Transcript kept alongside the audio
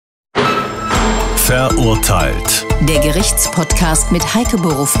Verurteilt. Der Gerichtspodcast mit Heike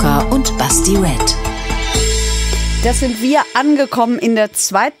Borufka und Basti Red. Das sind wir angekommen in der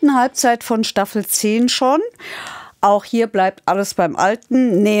zweiten Halbzeit von Staffel 10 schon. Auch hier bleibt alles beim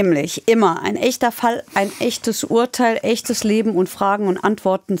Alten, nämlich immer ein echter Fall, ein echtes Urteil, echtes Leben und Fragen und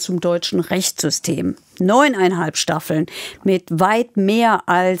Antworten zum deutschen Rechtssystem. 9,5 Staffeln mit weit mehr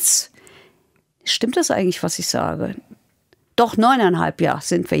als... Stimmt das eigentlich, was ich sage? Doch, 9,5, ja,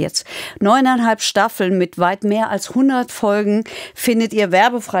 sind wir jetzt. 9,5 Staffeln mit weit mehr als 100 Folgen findet ihr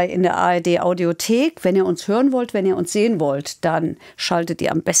werbefrei in der ARD Audiothek. Wenn ihr uns hören wollt, wenn ihr uns sehen wollt, dann schaltet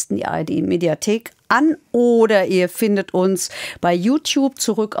ihr am besten die ARD Mediathek an oder ihr findet uns bei YouTube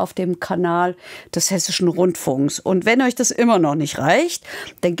zurück auf dem Kanal des Hessischen Rundfunks. Und wenn euch das immer noch nicht reicht,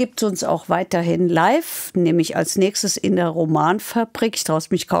 dann gibt es uns auch weiterhin live, nämlich als nächstes in der Romanfabrik, ich traue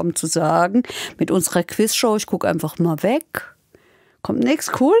es mich kaum zu sagen, mit unserer Quizshow, ich gucke einfach mal weg, kommt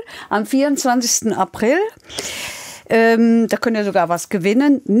nichts, cool, am 24. April. Da könnt ihr sogar was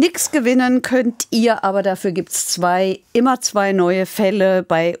gewinnen. Nichts gewinnen könnt ihr, aber dafür gibt es immer zwei neue Fälle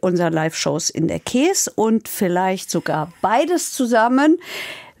bei unseren Live-Shows in der Käs und vielleicht sogar beides zusammen.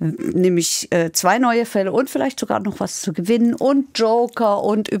 Nämlich 2 neue Fälle und vielleicht sogar noch was zu gewinnen und Joker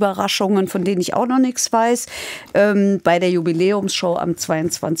und Überraschungen, von denen ich auch noch nichts weiß. Bei der Jubiläumsshow am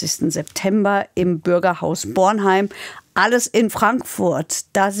 22. September im Bürgerhaus Bornheim. Alles in Frankfurt.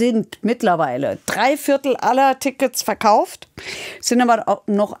 Da sind mittlerweile 3/4 aller Tickets verkauft. Sind aber auch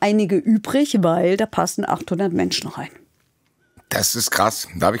noch einige übrig, weil da passen 800 Menschen rein. Das ist krass.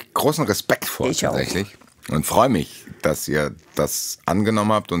 Da habe ich großen Respekt vor, ich tatsächlich. Auch. Und freue mich, dass ihr das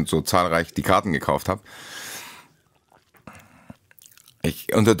angenommen habt und so zahlreich die Karten gekauft habt.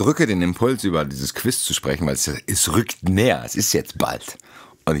 Ich unterdrücke den Impuls, über dieses Quiz zu sprechen, weil es rückt näher. Es ist jetzt bald.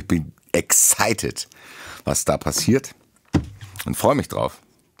 Und ich bin excited, was da passiert. Und freue mich drauf,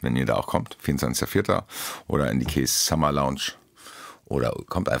 wenn ihr da auch kommt. 24.04. oder in die Case Summer Lounge. Oder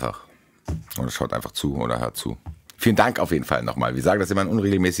kommt einfach. Oder schaut einfach zu oder hört zu. Vielen Dank auf jeden Fall nochmal. Wir sagen das immer in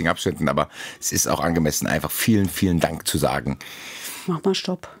unregelmäßigen Abständen, aber es ist auch angemessen, einfach vielen, vielen Dank zu sagen. Mach mal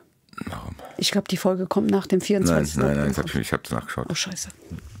Stopp. Warum? Ich glaube, die Folge kommt nach dem 24. Nein, ich habe nachgeschaut. Oh, scheiße.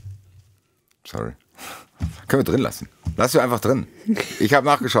 Sorry. Können wir drin lassen. Lass wir einfach drin. Ich habe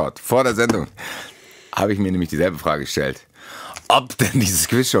nachgeschaut. Vor der Sendung habe ich mir nämlich dieselbe Frage gestellt. Ob denn dieses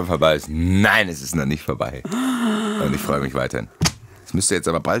Quiz schon vorbei ist? Nein, es ist noch nicht vorbei. Und ich freue mich weiterhin. Es müsste jetzt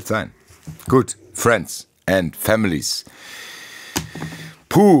aber bald sein. Gut, Friends and Families.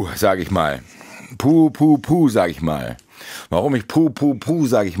 Puh, sage ich mal. Puh, sage ich mal. Warum ich puh,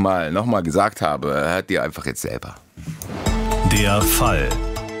 sage ich mal, nochmal gesagt habe, hört ihr einfach jetzt selber. Der Fall.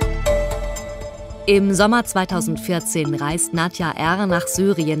 Im Sommer 2014 reist Nadja R. nach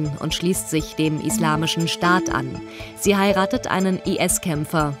Syrien und schließt sich dem Islamischen Staat an. Sie heiratet einen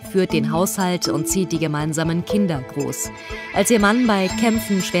IS-Kämpfer, führt den Haushalt und zieht die gemeinsamen Kinder groß. Als ihr Mann bei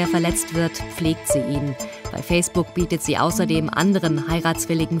Kämpfen schwer verletzt wird, pflegt sie ihn. Bei Facebook bietet sie außerdem anderen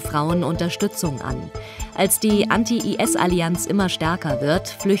heiratswilligen Frauen Unterstützung an. Als die Anti-IS-Allianz immer stärker wird,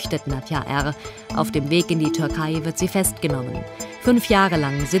 flüchtet Nadja R. Auf dem Weg in die Türkei wird sie festgenommen. 5 Jahre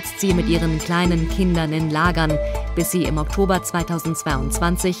lang sitzt sie mit ihren kleinen Kindern in Lagern, bis sie im Oktober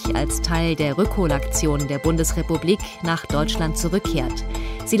 2022 als Teil der Rückholaktion der Bundesrepublik nach Deutschland zurückkehrt.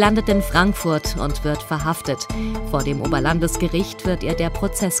 Sie landet in Frankfurt und wird verhaftet. Vor dem Oberlandesgericht wird ihr der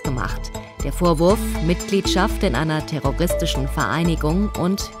Prozess gemacht. Der Vorwurf: Mitgliedschaft in einer terroristischen Vereinigung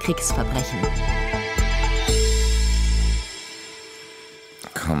und Kriegsverbrechen.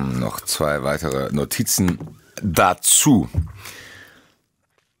 Kommen noch 2 weitere Notizen dazu.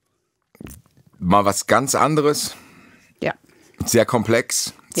 Mal was ganz anderes. Ja. Sehr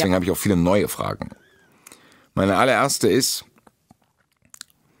komplex. Deswegen habe ich auch viele neue Fragen. Meine allererste ist: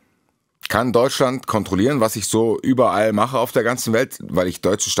 Kann Deutschland kontrollieren, was ich so überall mache auf der ganzen Welt, weil ich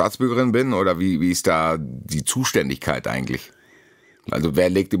deutsche Staatsbürgerin bin? Oder wie ist da die Zuständigkeit eigentlich? Also wer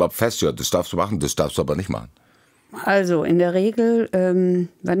legt überhaupt fest, ja, das darfst du machen, das darfst du aber nicht machen? Also in der Regel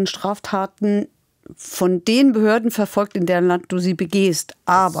werden Straftaten von den Behörden verfolgt, in deren Land du sie begehst.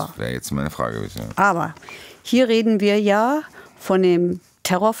 Aber, das wäre jetzt meine Frage gewesen. Ja. Aber hier reden wir ja von dem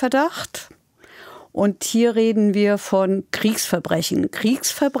Terrorverdacht. Und hier reden wir von Kriegsverbrechen.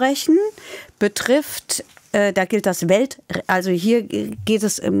 Kriegsverbrechen betrifft, da gilt das also hier geht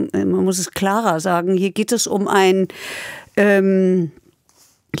es, man muss es klarer sagen, hier geht es um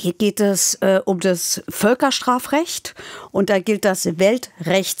um das Völkerstrafrecht und da gilt das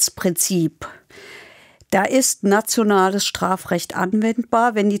Weltrechtsprinzip. Da ist nationales Strafrecht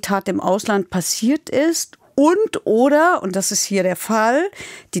anwendbar, wenn die Tat im Ausland passiert ist und das ist hier der Fall,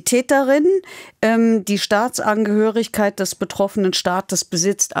 die Täterin die Staatsangehörigkeit des betroffenen Staates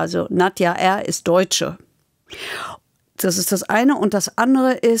besitzt. Also Nadja R. ist Deutsche. Das ist das eine. Und das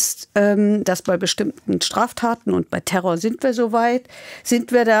andere ist, dass bei bestimmten Straftaten und bei Terror sind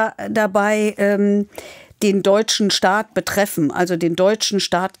wir dabei, den deutschen Staat betreffen, also den deutschen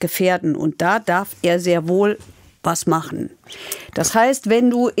Staat gefährden. Und da darf er sehr wohl was machen. Das heißt, wenn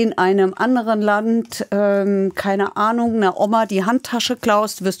du in einem anderen Land, keine Ahnung, einer Oma die Handtasche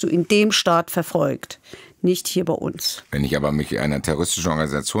klaust, wirst du in dem Staat verfolgt. Nicht hier bei uns. Wenn ich aber mich einer terroristischen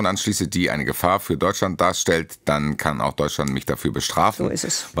Organisation anschließe, die eine Gefahr für Deutschland darstellt, dann kann auch Deutschland mich dafür bestrafen. So ist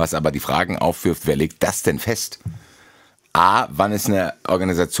es. Was aber die Fragen aufwirft, wer legt das denn fest? A, wann ist eine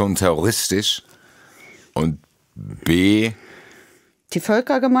Organisation terroristisch? Und B, die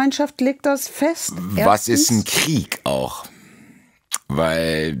Völkergemeinschaft legt das fest. Was ist ein Krieg auch?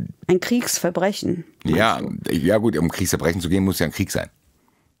 Weil ein Kriegsverbrechen. Ja gut, um Kriegsverbrechen zu gehen, muss ja ein Krieg sein.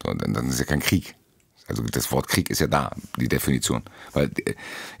 So, dann ist ja kein Krieg. Also das Wort Krieg ist ja da, die Definition. Weil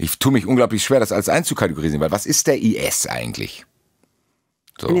ich tue mich unglaublich schwer, das alles einzukategorisieren. Weil was ist der IS eigentlich?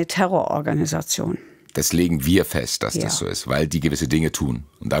 So. Eine Terrororganisation. Das legen wir fest, dass das so ist, weil die gewisse Dinge tun.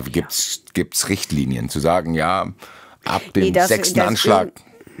 Und da gibt's Richtlinien, zu sagen, ja, ab dem 6. Anschlag,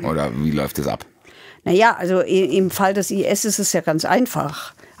 oder wie läuft das ab? Naja, also im Fall des IS ist es ja ganz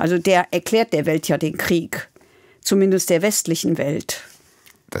einfach. Also der erklärt der Welt ja den Krieg. Zumindest der westlichen Welt.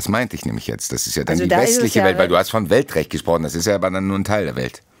 Das meinte ich nämlich jetzt. Das ist ja dann die westliche Welt, weil du hast von Weltrecht gesprochen. Das ist ja aber dann nur ein Teil der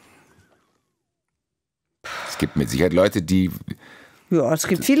Welt. Es gibt mit Sicherheit Leute, die es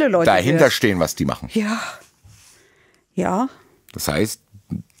gibt viele Leute, dahinter stehen, was die machen. Ja. Das heißt,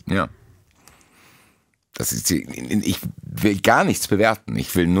 ich will gar nichts bewerten.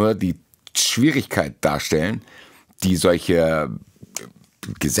 Ich will nur die Schwierigkeit darstellen, die solche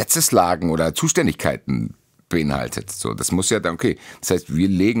Gesetzeslagen oder Zuständigkeiten beinhaltet. So, das muss ja dann, okay. Das heißt, wir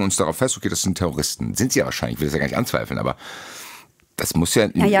legen uns darauf fest, okay, das sind Terroristen. Sind sie ja wahrscheinlich, ich will das ja gar nicht anzweifeln, aber das muss ja...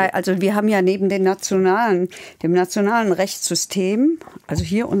 Naja, also wir haben ja neben dem nationalen Rechtssystem, also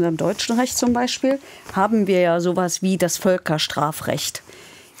hier unserem deutschen Recht zum Beispiel, haben wir ja sowas wie das Völkerstrafrecht.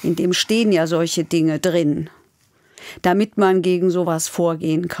 In dem stehen ja solche Dinge drin, damit man gegen sowas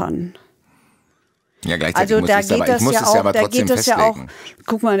vorgehen kann. Ja, gleichzeitig also da geht das ja auch, da geht das ja auch,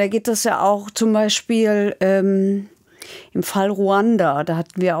 guck mal, da geht das ja auch zum Beispiel im Fall Ruanda, da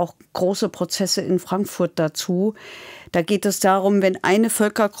hatten wir auch große Prozesse in Frankfurt dazu. Da geht es darum, wenn eine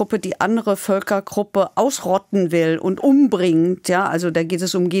Völkergruppe die andere Völkergruppe ausrotten will und umbringt, ja, also da geht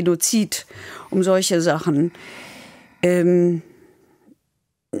es um Genozid, um solche Sachen.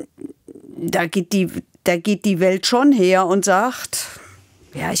 Da geht die Welt schon her und sagt,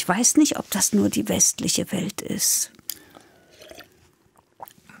 ja, ich weiß nicht, ob das nur die westliche Welt ist.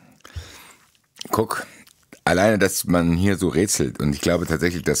 Guck, alleine, dass man hier so rätselt, und ich glaube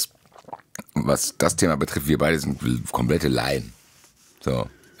tatsächlich, dass, was das Thema betrifft, wir beide sind komplette Laien. So,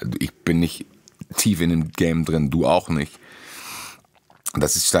 ich bin nicht tief in dem Game drin, du auch nicht.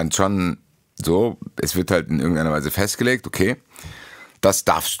 Das ist dann schon so, es wird halt in irgendeiner Weise festgelegt, okay, das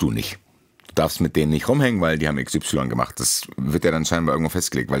darfst du nicht. Du darfst mit denen nicht rumhängen, weil die haben XY gemacht. Das wird ja dann scheinbar irgendwo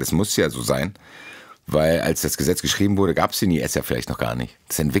festgelegt, weil es muss ja so sein, weil als das Gesetz geschrieben wurde, gab es den IS ja vielleicht noch gar nicht.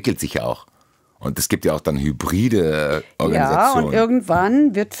 Das entwickelt sich ja auch. Und es gibt ja auch dann hybride Organisationen. Ja, und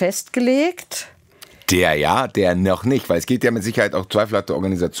irgendwann wird festgelegt. Der noch nicht, weil es geht ja mit Sicherheit auch zweifelhafte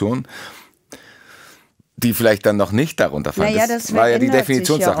Organisationen, die vielleicht dann noch nicht darunter fallen. Naja, das war ja die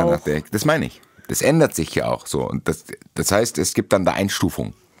Definitionssache nach der. Das meine ich. Das ändert sich ja auch so. Und das heißt, es gibt dann da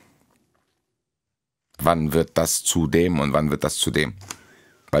Einstufungen. Wann wird das zu dem und wann wird das zu dem?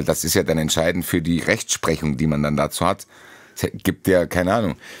 Weil das ist ja dann entscheidend für die Rechtsprechung, die man dann dazu hat. Es gibt ja, keine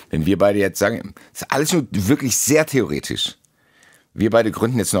Ahnung, wenn wir beide jetzt sagen, das ist alles nur wirklich sehr theoretisch. Wir beide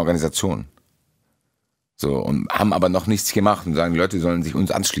gründen jetzt eine Organisation. So, und haben aber noch nichts gemacht und sagen, die Leute sollen sich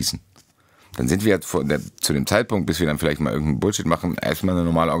uns anschließen. Dann sind wir zu dem Zeitpunkt, bis wir dann vielleicht mal irgendeinen Bullshit machen, erstmal eine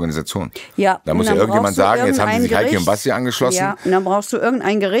normale Organisation. Ja, da muss ja irgendjemand sagen, jetzt haben sie sich Heike und Basti angeschlossen. Ja, und dann brauchst du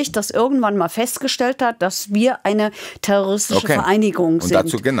irgendein Gericht, das irgendwann mal festgestellt hat, dass wir eine terroristische Vereinigung sind. Und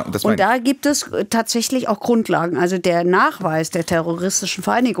dazu, genau, und da gibt es tatsächlich auch Grundlagen. Also der Nachweis der terroristischen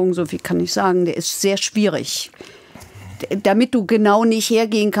Vereinigung, so viel kann ich sagen, der ist sehr schwierig. Damit du genau nicht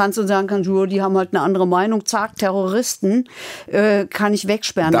hergehen kannst und sagen kannst, die haben halt eine andere Meinung, zack, Terroristen, kann ich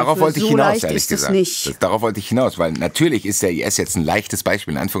wegsperren. Darauf wollte ich hinaus, ehrlich gesagt. Nicht. Darauf wollte ich hinaus, weil natürlich ist der IS jetzt ein leichtes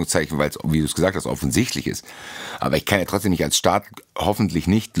Beispiel, in Anführungszeichen, weil es, wie du es gesagt hast, offensichtlich ist. Aber ich kann ja trotzdem nicht als Staat hoffentlich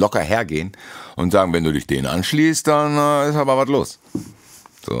nicht locker hergehen und sagen, wenn du dich denen anschließt, dann ist aber was los.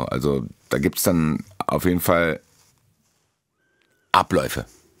 So, also da gibt es dann auf jeden Fall Abläufe,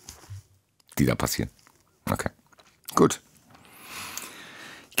 die da passieren. Okay, gut.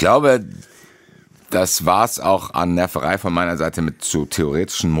 Ich glaube, das war's auch an Nerverei von meiner Seite mit so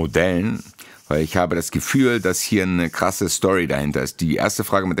theoretischen Modellen, weil ich habe das Gefühl, dass hier eine krasse Story dahinter ist. Die erste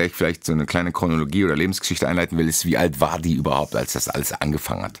Frage, mit der ich vielleicht so eine kleine Chronologie oder Lebensgeschichte einleiten will, ist, wie alt war die überhaupt, als das alles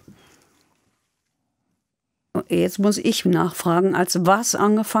angefangen hat? Jetzt muss ich nachfragen, als was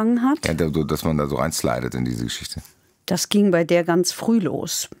angefangen hat? Ja, dass man da so reinslidet in diese Geschichte. Das ging bei der ganz früh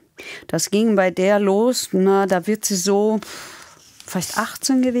los. Das ging bei der los, da wird sie so vielleicht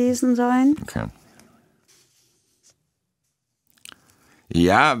 18 gewesen sein. Okay.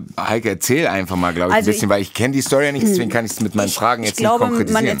 Ja, Heike, erzähl einfach mal, glaube ich, ein bisschen, weil ich kenne die Story ja nicht, deswegen kann ich es mit meinen Fragen jetzt nicht konkretisieren. Ich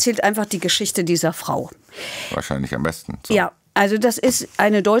glaube, man erzählt einfach die Geschichte dieser Frau. Wahrscheinlich am besten. So. Ja, also das ist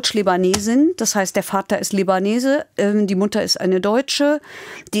eine Deutsch-Libanesin, das heißt, der Vater ist Libanese, die Mutter ist eine Deutsche,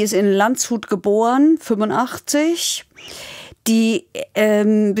 die ist in Landshut geboren, 85. Die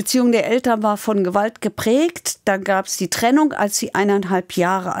Beziehung der Eltern war von Gewalt geprägt. Dann gab es die Trennung, als sie 1,5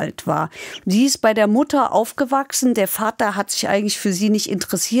 Jahre alt war. Sie ist bei der Mutter aufgewachsen. Der Vater hat sich eigentlich für sie nicht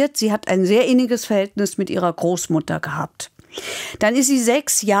interessiert. Sie hat ein sehr inniges Verhältnis mit ihrer Großmutter gehabt. Dann ist sie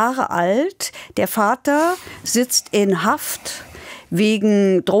 6 Jahre alt. Der Vater sitzt in Haft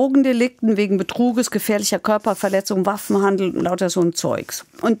wegen Drogendelikten, wegen Betruges, gefährlicher Körperverletzung, Waffenhandel und lauter so ein Zeugs.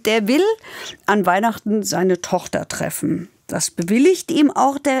 Und der will an Weihnachten seine Tochter treffen. Das bewilligt ihm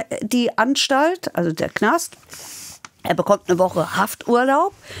auch die Anstalt, also der Knast. Er bekommt eine Woche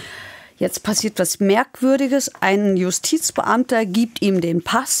Hafturlaub. Jetzt passiert was Merkwürdiges. Ein Justizbeamter gibt ihm den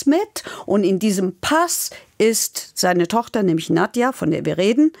Pass mit. Und in diesem Pass ist seine Tochter, nämlich Nadja, von der wir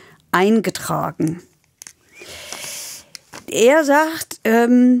reden, eingetragen. Er sagt,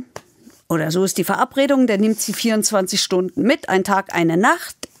 oder so ist die Verabredung, der nimmt sie 24 Stunden mit, ein Tag, eine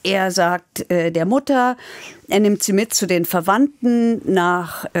Nacht. Er sagt der Mutter, er nimmt sie mit zu den Verwandten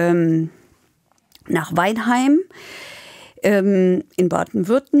nach Weinheim in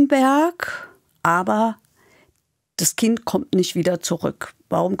Baden-Württemberg, aber das Kind kommt nicht wieder zurück.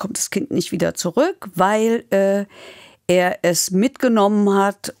 Warum kommt das Kind nicht wieder zurück? Weil er es mitgenommen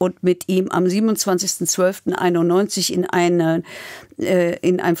hat und mit ihm am 27.12.91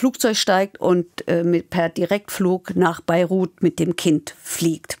 in ein Flugzeug steigt und per Direktflug nach Beirut mit dem Kind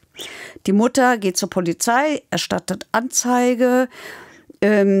fliegt. Die Mutter geht zur Polizei, erstattet Anzeige.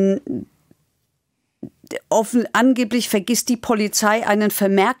 Angeblich vergisst die Polizei, einen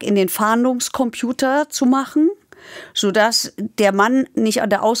Vermerk in den Fahndungscomputer zu machen, sodass der Mann nicht an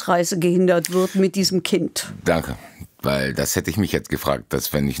der Ausreise gehindert wird mit diesem Kind. Danke. Weil das hätte ich mich jetzt gefragt,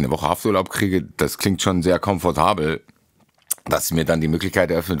 dass wenn ich eine Woche Hafturlaub kriege, das klingt schon sehr komfortabel, dass mir dann die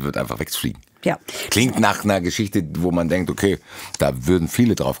Möglichkeit eröffnet wird, einfach wegzufliegen. Ja. Klingt nach einer Geschichte, wo man denkt, okay, da würden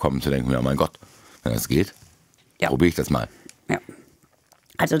viele drauf kommen zu denken, ja mein Gott, wenn das geht, probiere ich das mal. Ja.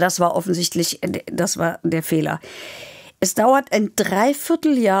 Also das war offensichtlich, das war der Fehler. Es dauert ein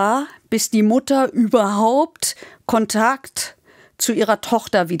Dreivierteljahr, bis die Mutter überhaupt Kontakt zu ihrer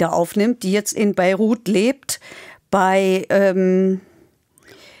Tochter wieder aufnimmt, die jetzt in Beirut lebt, bei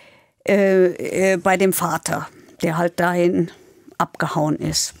dem Vater, der halt dahin abgehauen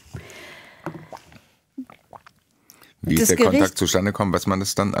ist. Wie ist der Kontakt zustande gekommen? Weiß man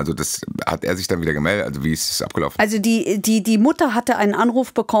das dann? Also hat er sich dann wieder gemeldet? Also wie ist es abgelaufen? Also die Mutter hatte einen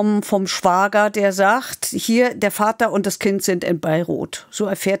Anruf bekommen vom Schwager, der sagt, hier, der Vater und das Kind sind in Beirut. So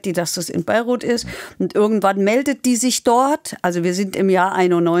erfährt die, dass das in Beirut ist. Und irgendwann meldet die sich dort. Also wir sind im Jahr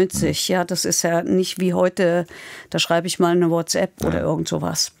 91. Ja, das ist ja nicht wie heute, da schreibe ich mal eine WhatsApp oder irgend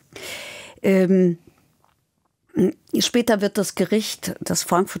sowas. Später wird das Gericht, das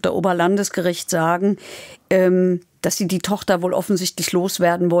Frankfurter Oberlandesgericht sagen, dass sie die Tochter wohl offensichtlich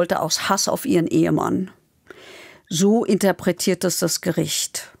loswerden wollte aus Hass auf ihren Ehemann. So interpretiert das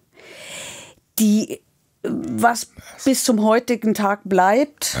Gericht. Was bis zum heutigen Tag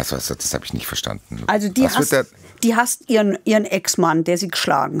bleibt. Das habe ich nicht verstanden. Also die hasst ihren Ex-Mann, der sie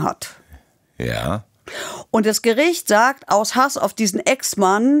geschlagen hat. Ja. Und das Gericht sagt, aus Hass auf diesen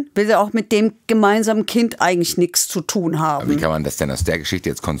Ex-Mann will sie auch mit dem gemeinsamen Kind eigentlich nichts zu tun haben. Aber wie kann man das denn aus der Geschichte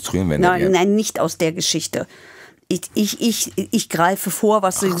jetzt konstruieren? Nein, nicht aus der Geschichte. Ich greife vor,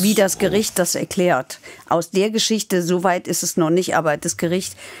 wie das Gericht das erklärt. Aus der Geschichte, so weit ist es noch nicht, aber das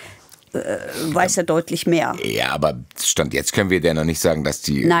Gericht weiß ja deutlich mehr. Ja, aber Stand jetzt können wir der noch nicht sagen, dass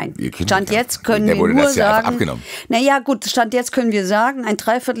die ihr Kind Stand jetzt können wir nur sagen, naja gut, Stand jetzt können wir sagen, ein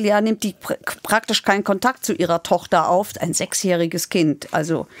Dreivierteljahr nimmt die praktisch keinen Kontakt zu ihrer Tochter auf, ein 6-jähriges Kind.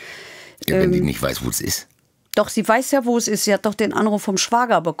 Also wenn die nicht weiß, wo es ist. Doch, sie weiß ja, wo es ist. Sie hat doch den Anruf vom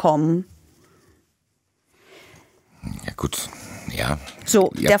Schwager bekommen. Ja gut, ja. So,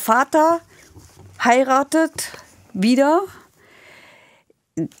 der Vater heiratet wieder.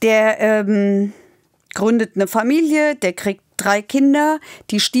 Der gründet eine Familie, der kriegt 3 Kinder.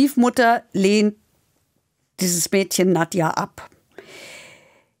 Die Stiefmutter lehnt dieses Mädchen Nadja ab.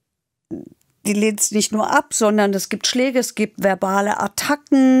 Die lehnt es nicht nur ab, sondern es gibt Schläge, es gibt verbale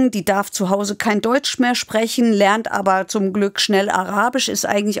Attacken. Die darf zu Hause kein Deutsch mehr sprechen, lernt aber zum Glück schnell Arabisch, ist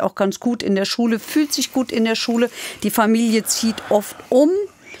eigentlich auch ganz gut in der Schule, fühlt sich gut in der Schule. Die Familie zieht oft um.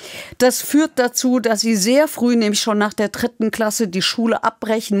 Das führt dazu, dass sie sehr früh, nämlich schon nach der 3. Klasse, die Schule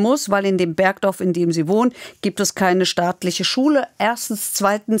abbrechen muss, weil in dem Bergdorf, in dem sie wohnt, gibt es keine staatliche Schule. Erstens.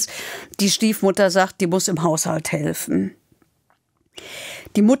 Zweitens, die Stiefmutter sagt, die muss im Haushalt helfen.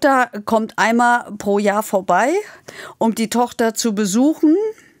 Die Mutter kommt einmal pro Jahr vorbei, um die Tochter zu besuchen.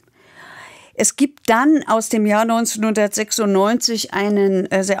 Es gibt dann aus dem Jahr 1996 einen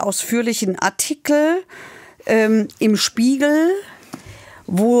sehr ausführlichen Artikel im Spiegel,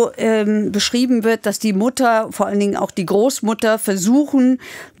 wo beschrieben wird, dass die Mutter, vor allen Dingen auch die Großmutter, versuchen,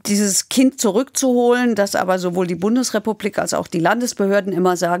 dieses Kind zurückzuholen, dass aber sowohl die Bundesrepublik als auch die Landesbehörden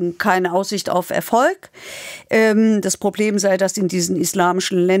immer sagen, keine Aussicht auf Erfolg. Das Problem sei, dass in diesen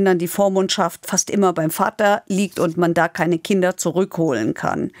islamischen Ländern die Vormundschaft fast immer beim Vater liegt und man da keine Kinder zurückholen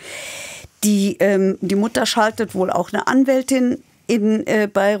kann. Die Mutter schaltet wohl auch eine Anwältin in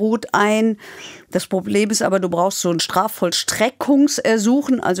Beirut ein. Das Problem ist aber, du brauchst so ein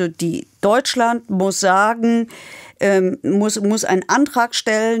Strafvollstreckungsersuchen. Also Deutschland muss sagen, muss einen Antrag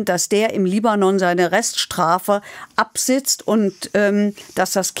stellen, dass der im Libanon seine Reststrafe absitzt und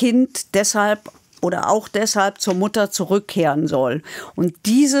dass das Kind deshalb oder auch deshalb zur Mutter zurückkehren soll. Und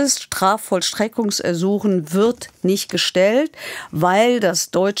dieses Strafvollstreckungsersuchen wird nicht gestellt, weil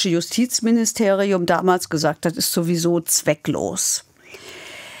das deutsche Justizministerium damals gesagt hat, ist sowieso zwecklos.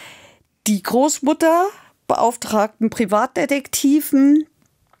 Die Großmutter beauftragt einen Privatdetektiven,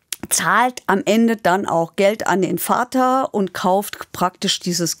 zahlt am Ende dann auch Geld an den Vater und kauft praktisch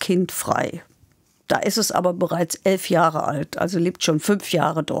dieses Kind frei. Da ist es aber bereits 11 Jahre alt, also lebt schon 5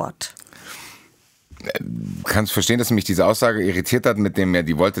 Jahre dort. Kannst du verstehen, dass mich diese Aussage irritiert hat, mit dem, ja,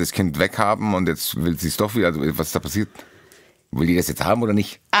 die wollte das Kind weghaben und jetzt will sie es doch wieder, also was ist da passiert? Will die das jetzt haben oder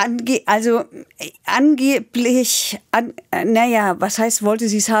nicht? Angeblich, was heißt, wollte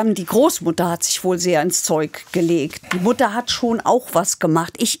sie es haben? Die Großmutter hat sich wohl sehr ins Zeug gelegt. Die Mutter hat schon auch was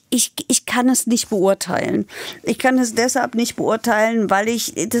gemacht. Ich kann es nicht beurteilen. Ich kann es deshalb nicht beurteilen, weil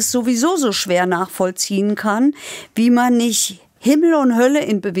ich das sowieso so schwer nachvollziehen kann, wie man nicht Himmel und Hölle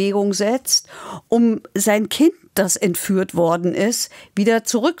in Bewegung setzt, um sein Kind, das entführt worden ist, wieder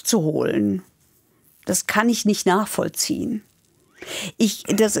zurückzuholen. Das kann ich nicht nachvollziehen.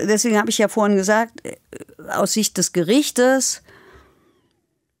 Deswegen habe ich ja vorhin gesagt, aus Sicht des Gerichtes,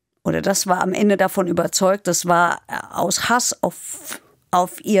 oder das war am Ende davon überzeugt, das war aus Hass auf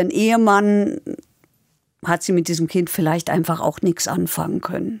ihren Ehemann, hat sie mit diesem Kind vielleicht einfach auch nichts anfangen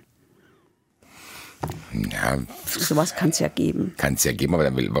können. Ja. Sowas kann es ja geben. Kann es ja geben,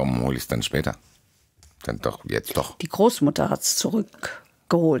 aber warum hole ich es dann später? Dann doch, jetzt doch. Die Großmutter hat es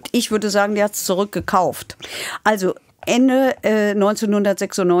zurückgeholt. Ich würde sagen, die hat es zurückgekauft. Also Ende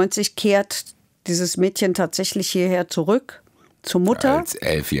 1996 kehrt dieses Mädchen tatsächlich hierher zurück zur Mutter. Als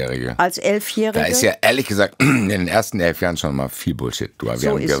 11-Jährige. Da ist ja ehrlich gesagt in den ersten 11 Jahren schon mal viel Bullshit.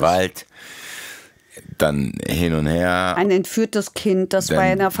 Wir haben Gewalt, dann hin und her. Ein entführtes Kind, das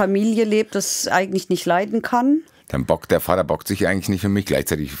bei einer Familie lebt, das eigentlich nicht leiden kann. Dann der Vater bockt sich eigentlich nicht für mich,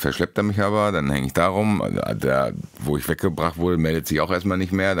 gleichzeitig verschleppt er mich aber, dann hänge ich da rum. Wo ich weggebracht wurde, meldet sich auch erstmal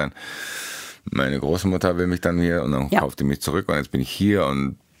nicht mehr. Dann meine Großmutter will mich dann hier und dann kauft die mich zurück und jetzt bin ich hier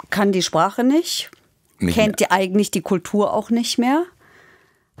und kann die Sprache nicht kennt die eigentlich die Kultur auch nicht mehr,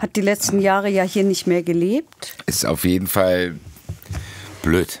 hat die letzten Jahre ja hier nicht mehr gelebt. Ist auf jeden Fall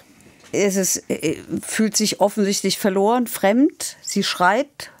blöd. Fühlt sich offensichtlich verloren, fremd, sie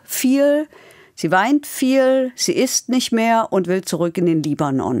schreit viel, sie weint viel, sie isst nicht mehr und will zurück in den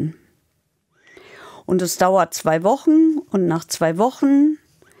Libanon. Und es dauert 2 Wochen und nach 2 Wochen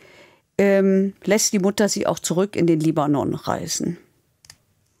lässt die Mutter sie auch zurück in den Libanon reisen.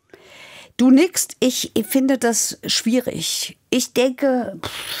 Du nickst, ich finde das schwierig. Ich denke,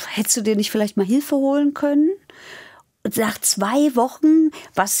 hättest du dir nicht vielleicht mal Hilfe holen können? Und nach 2 Wochen,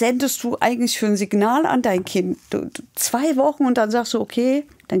 was sendest du eigentlich für ein Signal an dein Kind? 2 Wochen und dann sagst du, okay,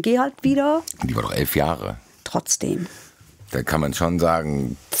 dann geh halt wieder. Die war doch 11 Jahre. Trotzdem. Da kann man schon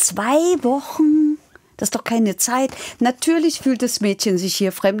sagen. 2 Wochen? Das ist doch keine Zeit. Natürlich fühlt das Mädchen sich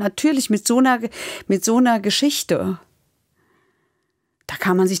hier fremd. Natürlich mit so einer Geschichte. Da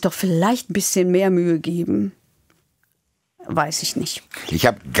kann man sich doch vielleicht ein bisschen mehr Mühe geben. Weiß ich nicht. Ich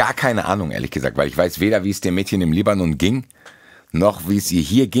habe gar keine Ahnung, ehrlich gesagt, weil ich weiß weder, wie es dem Mädchen im Libanon ging, noch wie es ihr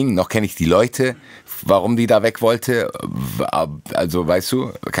hier ging, noch kenne ich die Leute, warum die da weg wollte. Also weißt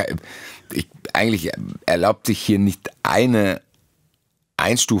du, eigentlich erlaubt sich hier nicht eine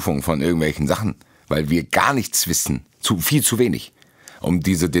Einstufung von irgendwelchen Sachen, weil wir gar nichts wissen, viel zu wenig, um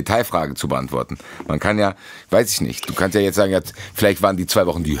diese Detailfrage zu beantworten. Man kann ja, weiß ich nicht, du kannst ja jetzt sagen, vielleicht waren die 2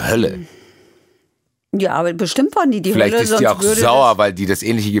 Wochen die Hölle. Ja, aber bestimmt waren die Vielleicht Hölle. Vielleicht ist die auch sauer, weil die das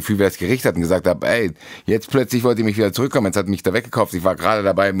ähnliche Gefühl wie das Gericht hat und gesagt hat, ey, jetzt plötzlich wollte ich mich wieder zurückkommen, jetzt hat mich da weggekauft, ich war gerade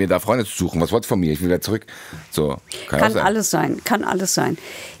dabei, mir da Freunde zu suchen, was wollt ihr von mir, ich will wieder zurück. So, kann alles sein. Kann alles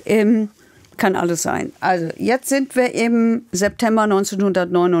sein. Also jetzt sind wir im September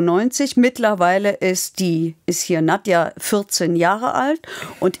 1999. Mittlerweile ist hier Nadja 14 Jahre alt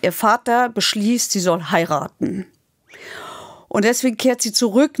und ihr Vater beschließt, sie soll heiraten. Und deswegen kehrt sie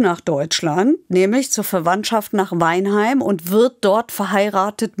zurück nach Deutschland, nämlich zur Verwandtschaft nach Weinheim und wird dort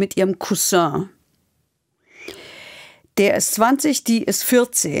verheiratet mit ihrem Cousin. Der ist 20, die ist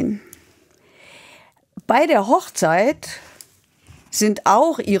 14. Bei der Hochzeit sind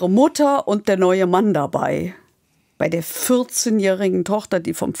auch ihre Mutter und der neue Mann dabei. Bei der 14-jährigen Tochter,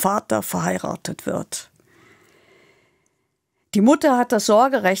 die vom Vater verheiratet wird. Die Mutter hat das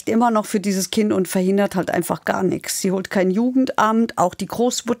Sorgerecht immer noch für dieses Kind und verhindert halt einfach gar nichts. Sie holt kein Jugendamt, auch die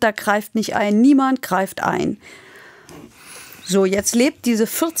Großmutter greift nicht ein, niemand greift ein. So, jetzt lebt diese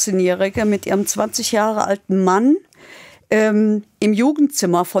 14-Jährige mit ihrem 20 Jahre alten Mann im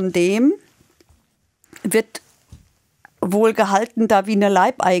Jugendzimmer von dem, wird wohl gehalten da wie eine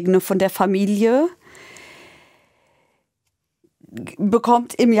Leibeigene von der Familie,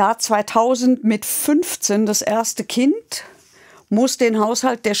 bekommt im Jahr 2000 mit 15 das erste Kind, muss den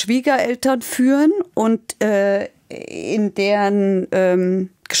Haushalt der Schwiegereltern führen und in deren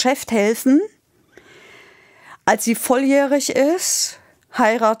Geschäft helfen. Als sie volljährig ist,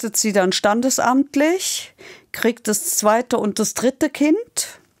 heiratet sie dann standesamtlich, kriegt das 2. und das 3. Kind.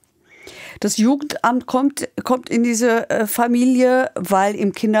 Das Jugendamt kommt in diese Familie, weil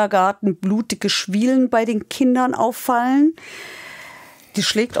im Kindergarten blutige Schwielen bei den Kindern auffallen. Die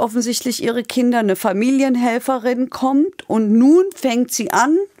schlägt offensichtlich ihre Kinder, eine Familienhelferin kommt und nun fängt sie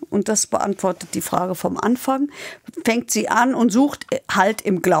an, und das beantwortet die Frage vom Anfang, fängt sie an und sucht Halt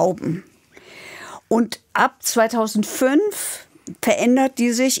im Glauben. Und ab 2005 verändert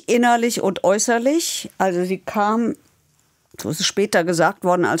die sich innerlich und äußerlich. Also sie kam, so ist es später gesagt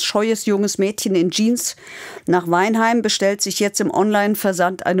worden, als scheues junges Mädchen in Jeans nach Weinheim, bestellt sich jetzt im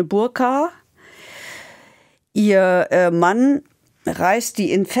Online-Versand eine Burka. Ihr Mann reißt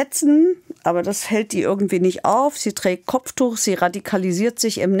die in Fetzen, aber das hält die irgendwie nicht auf. Sie trägt Kopftuch, sie radikalisiert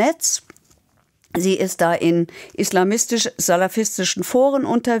sich im Netz. Sie ist da in islamistisch-salafistischen Foren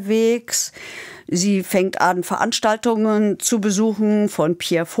unterwegs. Sie fängt an, Veranstaltungen zu besuchen von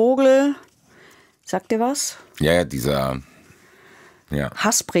Pierre Vogel. Sagt ihr was? Ja, dieser... Ja.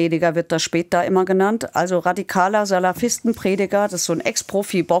 Hassprediger wird das später immer genannt. Also radikaler Salafistenprediger, das ist so ein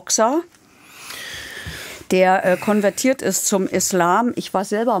Ex-Profi-Boxer. Der konvertiert ist zum Islam. Ich war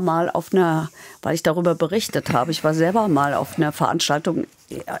selber mal auf einer, weil ich darüber berichtet habe, ich war selber mal auf einer Veranstaltung,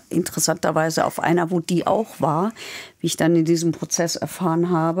 interessanterweise auf einer, wo die auch war, wie ich dann in diesem Prozess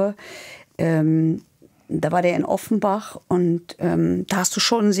erfahren habe. Da war der in Offenbach und da hast du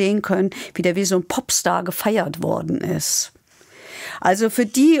schon sehen können, wie der wie so ein Popstar gefeiert worden ist. Also für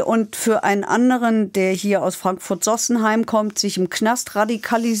die und für einen anderen, der hier aus Frankfurt-Sossenheim kommt, sich im Knast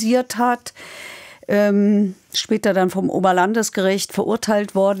radikalisiert hat, später dann vom Oberlandesgericht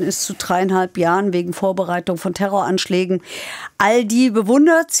verurteilt worden ist zu 3,5 Jahren wegen Vorbereitung von Terroranschlägen. All die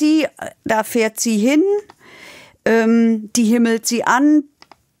bewundert sie, da fährt sie hin, die himmelt sie an.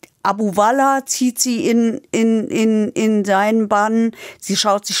 Abu Wallah zieht sie in seinen Bann. Sie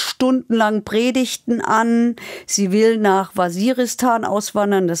schaut sich stundenlang Predigten an. Sie will nach Waziristan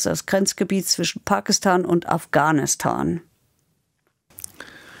auswandern, das ist das Grenzgebiet zwischen Pakistan und Afghanistan.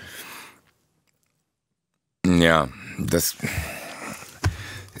 Ja,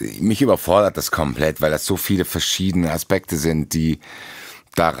 mich überfordert das komplett, weil das so viele verschiedene Aspekte sind, die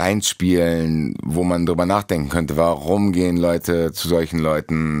da reinspielen, wo man drüber nachdenken könnte, warum gehen Leute zu solchen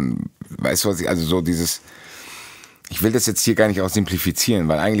Leuten, weißt du was, also so dieses, ich will das jetzt hier gar nicht auch simplifizieren,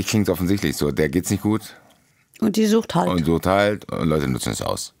 weil eigentlich klingt es offensichtlich so, der geht's nicht gut. Und die sucht halt. Und Leute nutzen es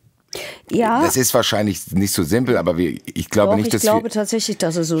aus. Ja. Das ist wahrscheinlich nicht so simpel, aber ich glaube nicht, dass ich glaube tatsächlich,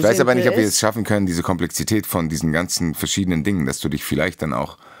 dass es so simpel ist. Ich weiß aber nicht, ob wir es schaffen können, diese Komplexität von diesen ganzen verschiedenen Dingen, dass du dich vielleicht dann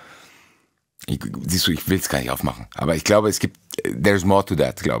auch, siehst du, ich will es gar nicht aufmachen, aber ich glaube, there's more to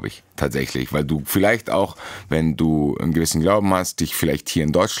that, glaube ich, tatsächlich, weil du vielleicht auch, wenn du einen gewissen Glauben hast, dich vielleicht hier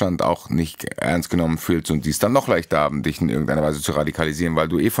in Deutschland auch nicht ernst genommen fühlst und die es dann noch leichter haben, dich in irgendeiner Weise zu radikalisieren, weil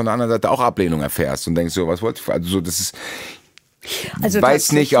du von der anderen Seite auch Ablehnung erfährst und denkst so, was wollt ihr, also so, das ist, Also ich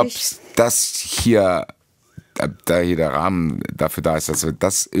weiß nicht, ob das hier, da hier der Rahmen dafür da ist, dass wir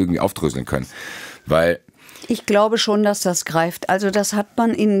das irgendwie aufdröseln können. Weil ich glaube schon, dass das greift. Also das hat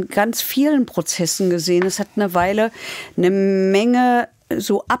man in ganz vielen Prozessen gesehen. Es hat eine Weile eine Menge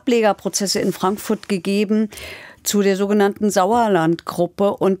so Ablegerprozesse in Frankfurt gegeben zu der sogenannten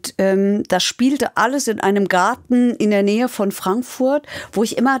Sauerland-Gruppe. Und das spielte alles in einem Garten in der Nähe von Frankfurt, wo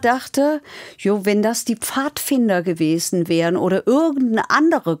ich immer dachte, jo, wenn das die Pfadfinder gewesen wären oder irgendeine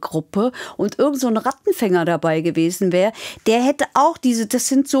andere Gruppe und irgend so ein Rattenfänger dabei gewesen wäre, der hätte auch das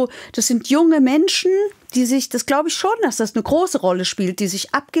sind junge Menschen, die sich, das glaube ich schon, dass das eine große Rolle spielt, die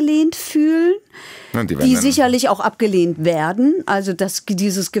sich abgelehnt fühlen, die sicherlich auch abgelehnt werden. Also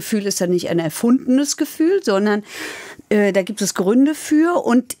dieses Gefühl ist ja nicht ein erfundenes Gefühl, sondern da gibt es Gründe für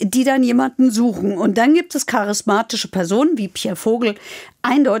und die dann jemanden suchen. Und dann gibt es charismatische Personen, wie Pierre Vogel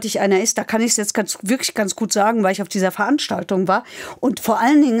eindeutig einer ist. Da kann ich es jetzt wirklich ganz gut sagen, weil ich auf dieser Veranstaltung war. Und vor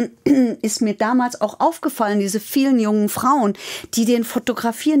allen Dingen ist mir damals auch aufgefallen, diese vielen jungen Frauen, die den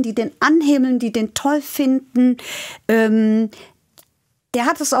fotografieren, die den anhimmeln, die den toll finden. Der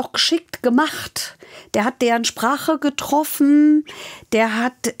hat es auch geschickt gemacht. Der hat deren Sprache getroffen, der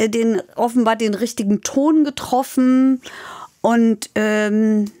hat offenbar den richtigen Ton getroffen und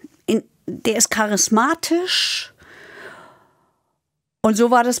der ist charismatisch. Und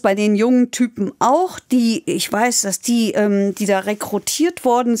so war das bei den jungen Typen auch, ich weiß, dass die da rekrutiert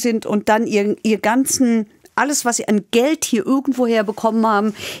worden sind und dann ihr alles, was sie an Geld hier irgendwoher bekommen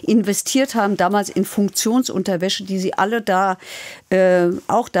haben, investiert haben, damals in Funktionsunterwäsche, die sie alle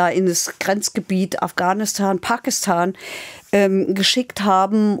auch da in das Grenzgebiet Afghanistan, Pakistan geschickt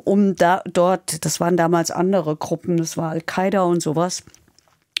haben, um dort, das waren damals andere Gruppen, das war Al-Qaida und sowas,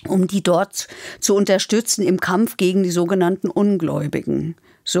 um die dort zu unterstützen im Kampf gegen die sogenannten Ungläubigen.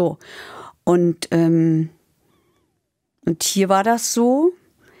 So. Und hier war das so.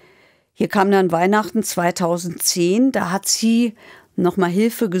 Hier kam dann Weihnachten 2010, da hat sie nochmal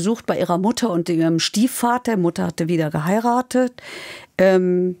Hilfe gesucht bei ihrer Mutter und ihrem Stiefvater. Mutter hatte wieder geheiratet,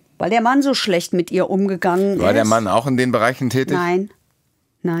 weil der Mann so schlecht mit ihr umgegangen ist. War der Mann auch in den Bereichen tätig?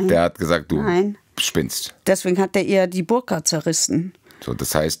 Nein. Der hat gesagt, du spinnst. Deswegen hat er ihr die Burka zerrissen. So,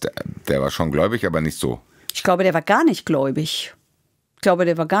 das heißt, der war schon gläubig, aber nicht so. Ich glaube, der war gar nicht gläubig.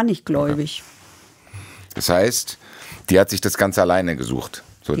 Okay. Das heißt, die hat sich das Ganze alleine gesucht.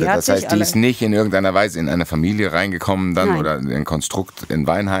 So, das heißt, die ist nicht in irgendeiner Weise in eine Familie reingekommen dann oder in ein Konstrukt in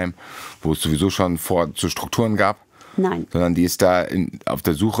Weinheim, wo es sowieso schon zu Strukturen gab. Nein. Sondern die ist da auf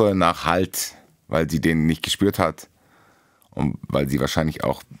der Suche nach Halt, weil sie den nicht gespürt hat und weil sie wahrscheinlich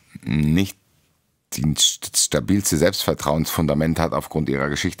auch nicht das stabilste Selbstvertrauensfundament hat aufgrund ihrer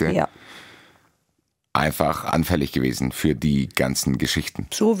Geschichte. Ja. Einfach anfällig gewesen für die ganzen Geschichten.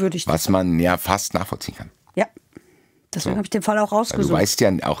 So würde ich das was man ja fast nachvollziehen kann. Ja. Deswegen habe ich den Fall auch rausgesucht. Du weißt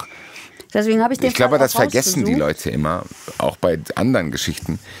ja auch. Deswegen habe ich den Ich glaube, Fall das vergessen die Leute immer, auch bei anderen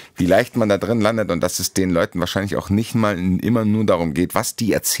Geschichten, wie leicht man da drin landet und dass es den Leuten wahrscheinlich auch nicht mal immer nur darum geht, was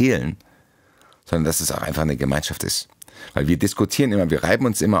die erzählen, sondern dass es auch einfach eine Gemeinschaft ist. Weil wir diskutieren immer, wir reiben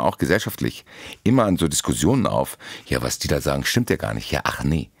uns immer auch gesellschaftlich immer an so Diskussionen auf. Ja, was die da sagen, stimmt ja gar nicht. Ja, ach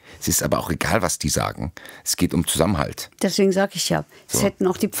nee. Es ist aber auch egal, was die sagen. Es geht um Zusammenhalt. Deswegen sage ich ja, es hätten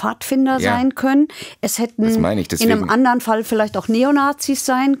auch die Pfadfinder sein können. Es hätten in einem anderen Fall vielleicht auch Neonazis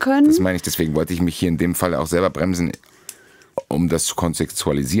sein können. Das meine ich, deswegen wollte ich mich hier in dem Fall auch selber bremsen, um das zu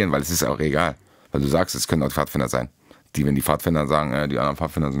kontextualisieren, weil es ist auch egal. Weil du sagst, es können auch Pfadfinder sein. Wenn die Pfadfinder sagen, die anderen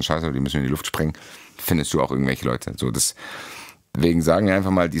Pfadfinder sind scheiße, die müssen in die Luft sprengen, findest du auch irgendwelche Leute. So, deswegen sagen wir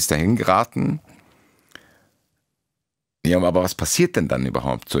einfach mal, die ist dahin geraten. Ja, aber was passiert denn dann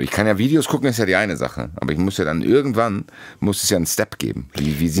überhaupt? So, ich kann ja Videos gucken, ist ja die eine Sache. Aber ich muss ja dann muss es ja einen Step geben.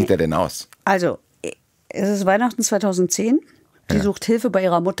 Wie sieht der denn aus? Also, es ist Weihnachten 2010. Die sucht Hilfe bei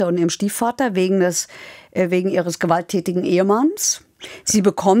ihrer Mutter und ihrem Stiefvater wegen ihres gewalttätigen Ehemanns. Sie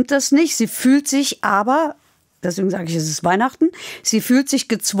bekommt das nicht. Sie fühlt sich aber, deswegen sage ich, es ist Weihnachten, sie fühlt sich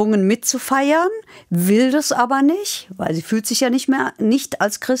gezwungen mitzufeiern, will das aber nicht, weil sie fühlt sich ja nicht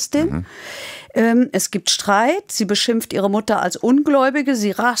als Christin. Es gibt Streit, sie beschimpft ihre Mutter als Ungläubige,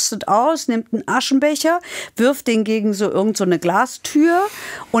 sie rastet aus, nimmt einen Aschenbecher, wirft den gegen so eine Glastür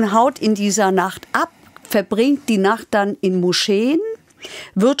und haut in dieser Nacht ab, verbringt die Nacht dann in Moscheen,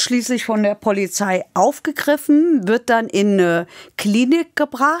 wird schließlich von der Polizei aufgegriffen, wird dann in eine Klinik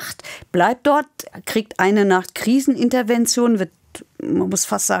gebracht, bleibt dort, kriegt eine Nacht Krisenintervention, wird, man muss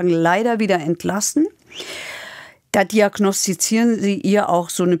fast sagen, leider wieder entlassen. Da diagnostizieren sie ihr auch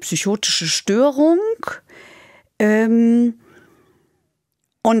so eine psychotische Störung. Und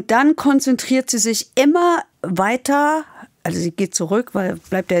dann konzentriert sie sich immer weiter also sie geht zurück, weil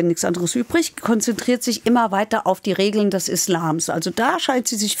bleibt ja nichts anderes übrig, konzentriert sich immer weiter auf die Regeln des Islams. Also da scheint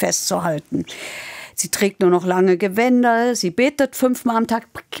sie sich festzuhalten. Sie trägt nur noch lange Gewänder, sie betet 5-mal am Tag,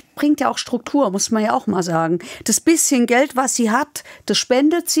 bringt ja auch Struktur, muss man ja auch mal sagen. Das bisschen Geld, was sie hat, das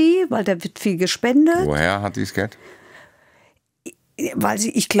spendet sie, weil da wird viel gespendet. Woher hat sie das Geld? Weil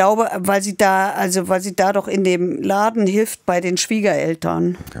sie da doch in dem Laden hilft bei den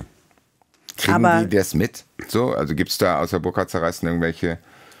Schwiegereltern. Okay. Kriegen die das mit? So, also gibt es da außer Burka zerreißen irgendwelche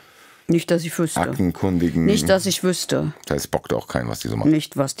nicht, dass ich wüsste. Aktenkundigen? Nicht, dass ich wüsste. Das heißt, bockt auch keinen, was die so machen.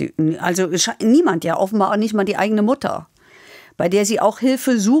 Nicht, also niemand, ja, offenbar auch nicht mal die eigene Mutter, bei der sie auch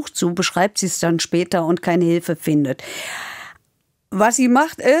Hilfe sucht, so beschreibt sie es dann später und keine Hilfe findet. Was sie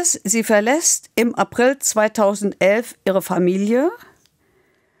macht ist, sie verlässt im April 2011 ihre Familie.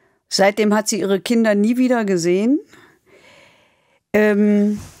 Seitdem hat sie ihre Kinder nie wieder gesehen.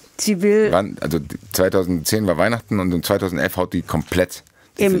 Sie will... Also 2010 war Weihnachten und 2011 haut die komplett...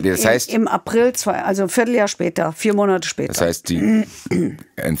 Im April, also ein Vierteljahr später, 4 Monate später. Das heißt, die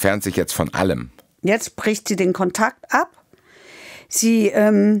entfernt sich jetzt von allem. Jetzt bricht sie den Kontakt ab. Sie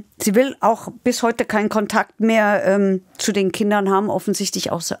will auch bis heute keinen Kontakt mehr zu den Kindern haben,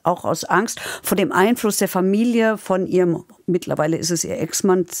 offensichtlich auch aus Angst vor dem Einfluss der Familie, von ihrem, mittlerweile ist es ihr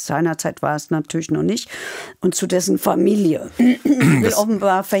Ex-Mann, seinerzeit war es natürlich noch nicht, und zu dessen Familie. Sie will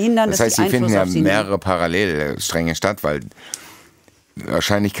offenbar verhindern, dass die Einfluss auf sie finden ja mehrere Parallelstränge statt, weil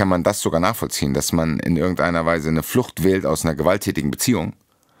wahrscheinlich kann man das sogar nachvollziehen, dass man in irgendeiner Weise eine Flucht wählt aus einer gewalttätigen Beziehung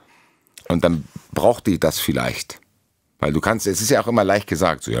und dann braucht die das vielleicht. Weil es ist ja auch immer leicht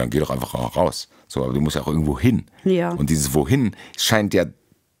gesagt, so ja, dann geh doch einfach raus. So, aber du musst ja auch irgendwo hin. Ja. Und dieses Wohin scheint ja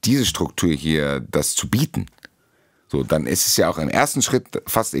diese Struktur hier das zu bieten. So, dann ist es ja auch im ersten Schritt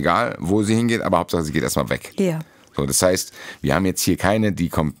fast egal, wo sie hingeht, aber Hauptsache sie geht erstmal weg. Ja. So, das heißt, wir haben jetzt hier keine, die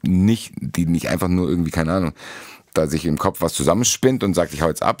nicht einfach nur irgendwie, keine Ahnung, da sich im Kopf was zusammenspinnt und sagt, ich hau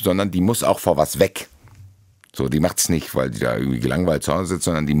jetzt ab, sondern die muss auch vor was weg. So, die macht's nicht, weil die da irgendwie gelangweilt zu Hause sitzt,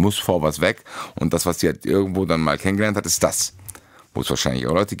 sondern die muss vor was weg. Und das, was sie halt irgendwo dann mal kennengelernt hat, ist das. Wo es wahrscheinlich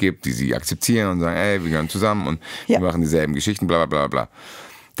auch Leute gibt, die sie akzeptieren und sagen, ey, wir gehören zusammen und wir machen dieselben Geschichten, bla bla bla bla.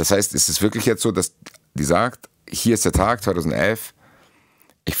 Das heißt, ist es wirklich jetzt so, dass die sagt, hier ist der Tag 2011,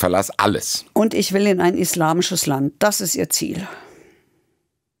 ich verlasse alles. Und ich will in ein islamisches Land. Das ist ihr Ziel.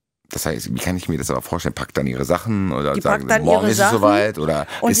 Das heißt, wie kann ich mir das aber vorstellen? Packt dann ihre Sachen oder sagen, dann morgen ihre ist es soweit? Oder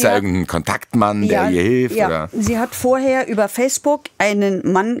ist da irgendein Kontaktmann, der ihr hilft? Ja. Oder? Sie hat vorher über Facebook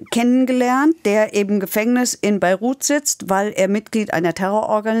einen Mann kennengelernt, der im Gefängnis in Beirut sitzt, weil er Mitglied einer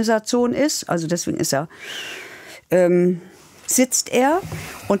Terrororganisation ist. Also deswegen sitzt er.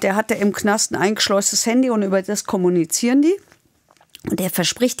 Und der hatte im Knast ein eingeschleustes Handy und über das kommunizieren die. Und der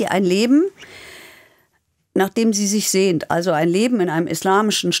verspricht ihr ein Leben, nachdem sie sich sehnt. Also ein Leben in einem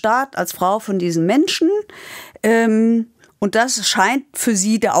islamischen Staat als Frau von diesen Menschen. Und das scheint für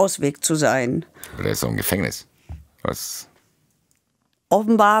sie der Ausweg zu sein. Aber der ist doch im Gefängnis. Was?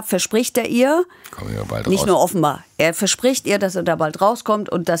 Offenbar verspricht er ihr, bald nicht raus. nur offenbar, er verspricht ihr, dass er da bald rauskommt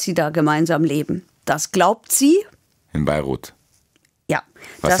und dass sie da gemeinsam leben. Das glaubt sie. In Beirut. Ja.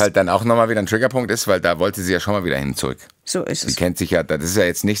 Was halt dann auch nochmal wieder ein Triggerpunkt ist, weil da wollte sie ja schon mal wieder hin zurück. So ist es. Sie kennt sich ja, das ist ja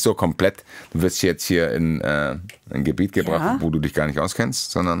jetzt nicht so komplett, du wirst jetzt hier in ein Gebiet gebracht, wo du dich gar nicht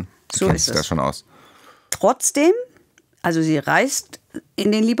auskennst, sondern du kennst dich da schon aus. Trotzdem, also sie reist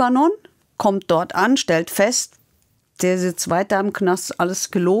in den Libanon, kommt dort an, stellt fest, der sitzt weiter im Knast,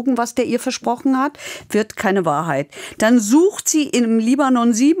 alles gelogen, was der ihr versprochen hat, wird keine Wahrheit. Dann sucht sie im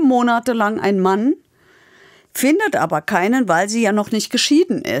Libanon 7 Monate lang einen Mann, findet aber keinen, weil sie ja noch nicht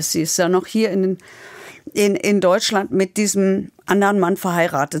geschieden ist. Sie ist ja noch hier in Deutschland mit diesem anderen Mann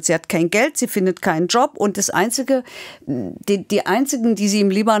verheiratet. Sie hat kein Geld, sie findet keinen Job und die einzigen, die sie im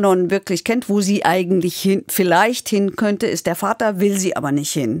Libanon wirklich kennt, wo sie eigentlich vielleicht hin könnte, ist der Vater, will sie aber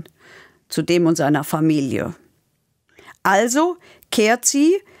nicht hin. Zu dem und seiner Familie. Also kehrt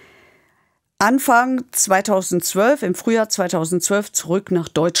sie Anfang 2012, im Frühjahr 2012, zurück nach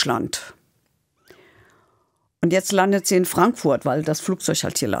Deutschland. Und jetzt landet sie in Frankfurt, weil das Flugzeug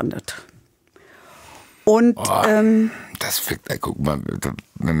halt hier landet. Und das guck mal,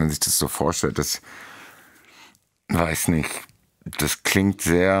 wenn man sich das so vorstellt, das weiß nicht, das klingt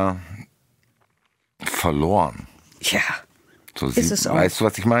sehr verloren. Ja. So, ist es auch. Weißt du,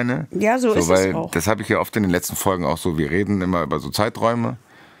 was ich meine? Ja, so ist es auch. Das habe ich ja oft in den letzten Folgen auch so, wir reden immer über so Zeiträume,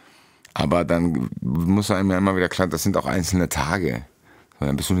 aber dann muss einem ja immer wieder klar, das sind auch einzelne Tage.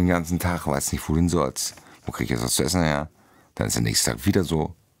 Dann bist du den ganzen Tag, weißt nicht, wo du hin sollst. Wo krieg ich jetzt was zu essen her? Dann ist der nächste Tag wieder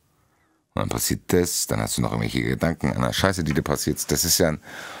so. Und dann passiert das, dann hast du noch irgendwelche Gedanken an der Scheiße, die dir passiert. Das ist ja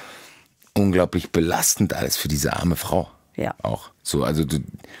unglaublich belastend alles für diese arme Frau. Ja. Auch. So, also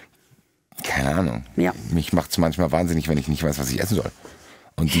keine Ahnung. Ja. Mich macht es manchmal wahnsinnig, wenn ich nicht weiß, was ich essen soll.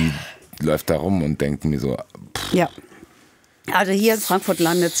 Und die läuft da rum und denkt mir so, pff. Ja. Also hier in Frankfurt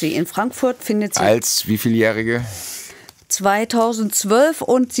landet sie. In Frankfurt findet sie... Als wievieljährige? 2012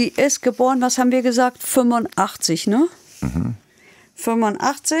 und sie ist geboren, was haben wir gesagt? 85, ne?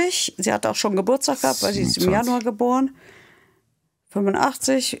 85. Sie hat auch schon Geburtstag gehabt, weil sie ist im Januar geboren.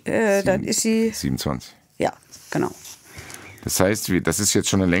 85, dann ist sie... 27. Ja, genau. Das heißt, das ist jetzt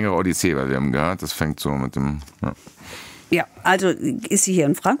schon eine längere Odyssee, weil wir haben gehört, das fängt so mit dem... Ja. Ja, also ist sie hier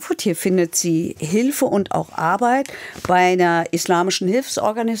in Frankfurt. Hier findet sie Hilfe und auch Arbeit bei einer islamischen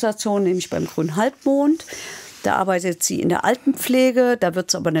Hilfsorganisation, nämlich beim Grünen Halbmond. Da arbeitet sie in der Altenpflege, da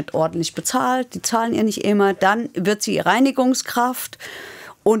wird sie aber nicht ordentlich bezahlt, die zahlen ihr nicht immer. Dann wird sie Reinigungskraft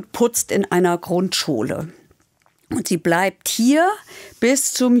und putzt in einer Grundschule. Und sie bleibt hier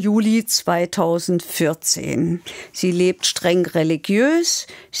bis zum Juli 2014. Sie lebt streng religiös,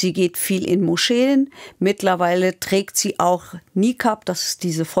 sie geht viel in Moscheen. Mittlerweile trägt sie auch Niqab, das ist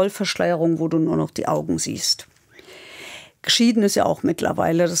diese Vollverschleierung, wo du nur noch die Augen siehst. Geschieden ist sie auch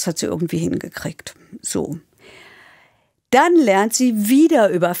mittlerweile, das hat sie irgendwie hingekriegt. So. Dann lernt sie wieder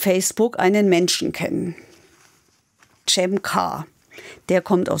über Facebook einen Menschen kennen. Cem K. Der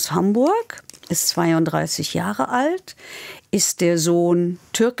kommt aus Hamburg, ist 32 Jahre alt, ist der Sohn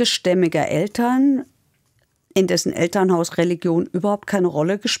türkischstämmiger Eltern, in dessen Elternhaus Religion überhaupt keine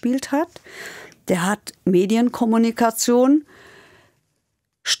Rolle gespielt hat. Der hat Medienkommunikation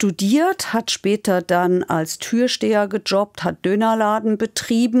studiert, hat später dann als Türsteher gejobbt, hat Dönerladen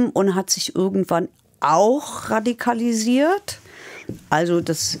betrieben und hat sich irgendwann auch radikalisiert. Also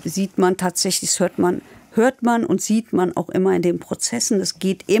das sieht man tatsächlich, das hört man und sieht man auch immer in den Prozessen. Das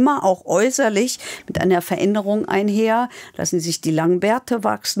geht immer auch äußerlich mit einer Veränderung einher. Lassen sich die langen Bärte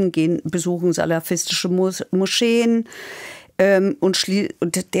wachsen, besuchen salafistische Moscheen.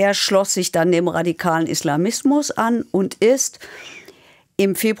 Und der schloss sich dann dem radikalen Islamismus an und ist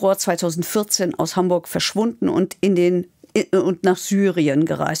im Februar 2014 aus Hamburg verschwunden und nach Syrien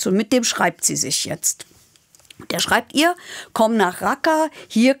gereist. Und mit dem schreibt sie sich jetzt. Der schreibt ihr, komm nach Raqqa,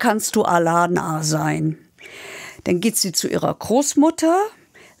 hier kannst du Allah nah sein. Dann geht sie zu ihrer Großmutter,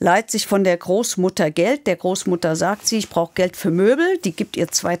 leiht sich von der Großmutter Geld. Der Großmutter sagt sie, ich brauche Geld für Möbel. Die gibt ihr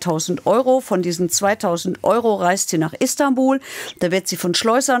 2.000 Euro. Von diesen 2.000 Euro reist sie nach Istanbul. Da wird sie von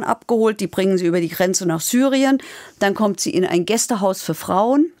Schleusern abgeholt. Die bringen sie über die Grenze nach Syrien. Dann kommt sie in ein Gästehaus für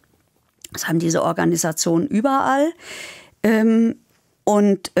Frauen. Das haben diese Organisationen überall.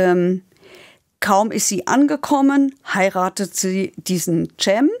 Kaum ist sie angekommen, heiratet sie diesen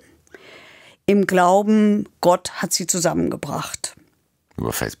Cem im Glauben, Gott hat sie zusammengebracht.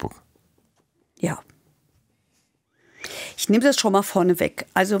 Über Facebook? Ja. Ich nehme das schon mal vorne weg.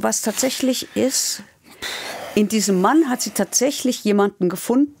 Also was tatsächlich ist, in diesem Mann hat sie tatsächlich jemanden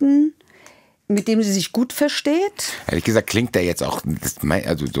gefunden, mit dem sie sich gut versteht. Ehrlich gesagt klingt der jetzt auch, das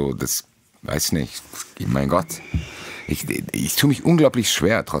weiß nicht, mein Gott. Ich tue mich unglaublich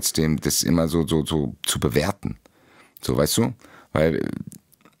schwer, trotzdem das immer so zu bewerten. So, weißt du? Weil.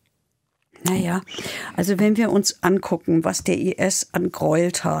 Naja, also wenn wir uns angucken, was der IS an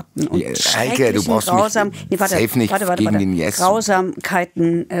Gräueltaten und Heike, du brauchst Grausamkeiten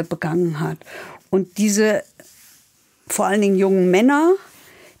begangen hat. Und diese vor allen Dingen jungen Männer,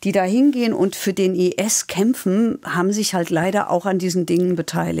 die da hingehen und für den IS kämpfen, haben sich halt leider auch an diesen Dingen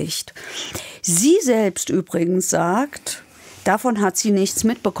beteiligt. Sie selbst übrigens sagt, davon hat sie nichts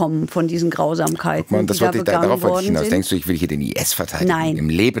mitbekommen, von diesen Grausamkeiten, die da begangen worden sind. Denkst du, ich will hier den IS verteidigen? Nein. Im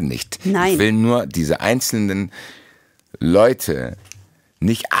Leben nicht. Nein. Ich will nur diese einzelnen Leute,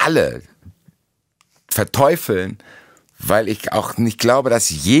 nicht alle, verteufeln, weil ich auch nicht glaube,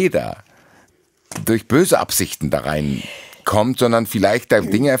 dass jeder durch böse Absichten da reinkommt, sondern vielleicht da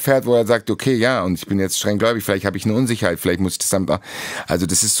Dinge erfährt, wo er sagt, okay, ja, und ich bin jetzt streng gläubig, vielleicht habe ich eine Unsicherheit, vielleicht muss ich das damit auch. Also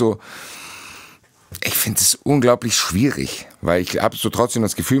das ist so, ich finde es unglaublich schwierig, weil ich habe so trotzdem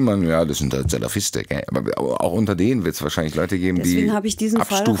das Gefühl, das sind halt Salafisten, aber auch unter denen wird es wahrscheinlich Leute geben, die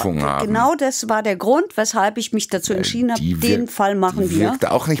Abstufungen haben. Genau das war der Grund, weshalb ich mich dazu entschieden habe, den Fall machen wir. Die wirkt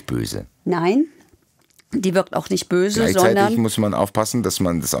auch nicht böse. Nein, die wirkt auch nicht böse, Gleichzeitig sondern muss man aufpassen, dass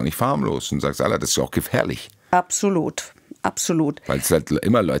man das auch nicht verharmlost und sagt, das ist auch gefährlich. Absolut. Weil es halt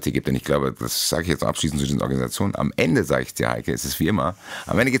immer Leute gibt, und ich glaube, das sage ich jetzt abschließend zu diesen Organisationen, am Ende, sage ich dir, Heike, ist es wie immer,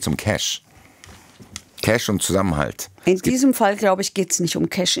 am Ende geht es um Cash. Cash und Zusammenhalt. In diesem Fall, glaube ich, geht es nicht um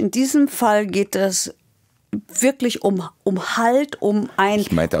Cash. In diesem Fall geht es wirklich um Halt,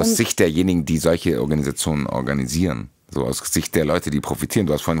 Ich meinte aus Sicht derjenigen, die solche Organisationen organisieren. So aus Sicht der Leute, die profitieren.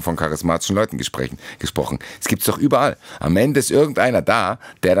 Du hast vorhin von charismatischen Leuten gesprochen. Es gibt es doch überall. Am Ende ist irgendeiner da,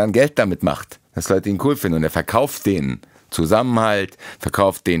 der dann Geld damit macht. Dass Leute ihn cool finden und er verkauft denen Zusammenhalt,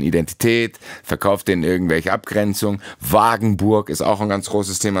 verkauft denen Identität, verkauft denen irgendwelche Abgrenzung. Wagenburg ist auch ein ganz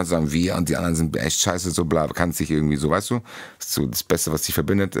großes Thema, zu sagen, wir und die anderen sind echt scheiße, so bla, kann sich irgendwie so, weißt du, so das Beste, was sie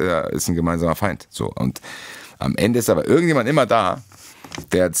verbindet, ist ein gemeinsamer Feind. So, und am Ende ist aber irgendjemand immer da,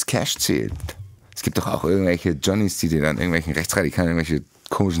 der das Cash zählt. Es gibt doch auch irgendwelche Johnnies, die dir dann irgendwelchen Rechtsradikalen irgendwelche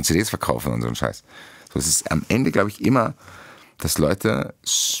komischen CDs verkaufen und so ein Scheiß. So, es ist am Ende, glaube ich, immer, dass Leute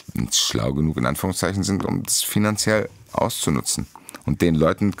schlau genug in Anführungszeichen sind, um das finanziell auszunutzen und den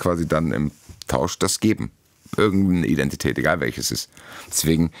Leuten quasi dann im Tausch das geben. Irgendeine Identität, egal welches ist.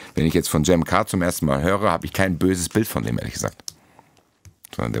 Deswegen, wenn ich jetzt von Jem K. zum ersten Mal höre, habe ich kein böses Bild von dem, ehrlich gesagt.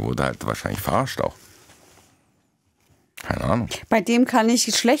 Sondern der wurde halt wahrscheinlich verarscht auch. Keine Ahnung. Bei dem kann ich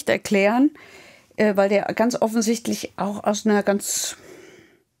es schlecht erklären, weil der ganz offensichtlich auch aus einer ganz,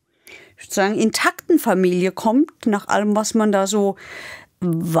 ich würde sagen, intakten Familie kommt, nach allem, was man da so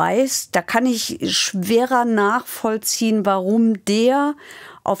weiß. Da kann ich schwerer nachvollziehen, warum der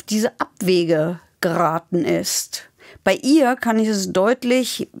auf diese Abwege geraten ist. Bei ihr kann ich es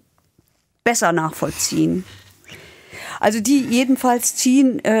deutlich besser nachvollziehen. Also die jedenfalls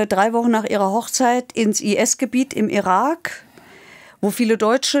ziehen 3 Wochen nach ihrer Hochzeit ins IS-Gebiet im Irak, wo viele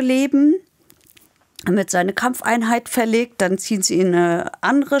Deutsche leben, wird seine Kampfeinheit verlegt, dann ziehen sie in eine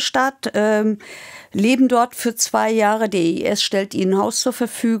andere Stadt, leben dort für 2 Jahre. Der IS stellt ihnen ein Haus zur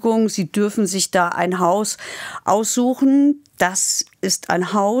Verfügung. Sie dürfen sich da ein Haus aussuchen. Das ist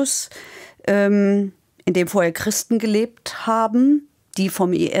ein Haus, in dem vorher Christen gelebt haben, die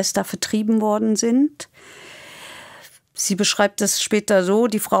vom IS da vertrieben worden sind. Sie beschreibt es später so,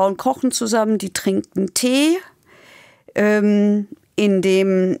 die Frauen kochen zusammen, die trinken Tee. In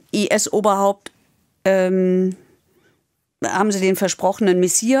dem IS-Oberhaupt haben sie den versprochenen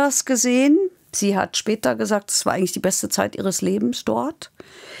Messias gesehen. Sie hat später gesagt, es war eigentlich die beste Zeit ihres Lebens dort,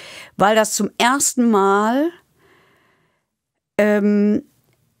 weil das zum ersten Mal in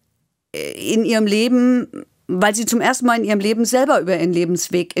ihrem Leben, weil sie zum ersten Mal in ihrem Leben selber über ihren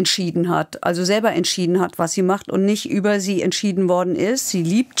Lebensweg entschieden hat. Also selber entschieden hat, was sie macht und nicht über sie entschieden worden ist. Sie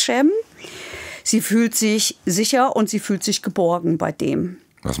liebt Cem, sie fühlt sich sicher und sie fühlt sich geborgen bei dem.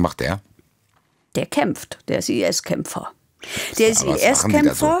 Was macht der? Der kämpft, der ist IS-Kämpfer. Der ist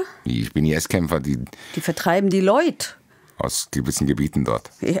IS-Kämpfer. Ich bin IS-Kämpfer. Die vertreiben die Leute. Aus gewissen Gebieten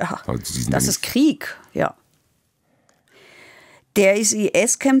dort. Ja, das ist Krieg, ja. Der ist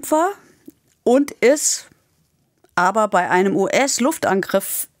IS-Kämpfer und ist aber bei einem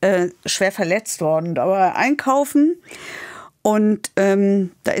US-Luftangriff schwer verletzt worden. Da war er einkaufen und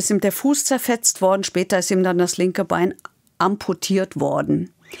da ist ihm der Fuß zerfetzt worden. Später ist ihm dann das linke Bein amputiert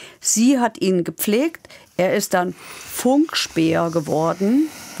worden. Sie hat ihn gepflegt. Er ist dann Funkspäher geworden,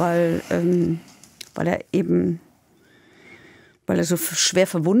 weil er so schwer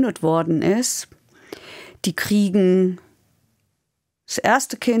verwundet worden ist. Die kriegen das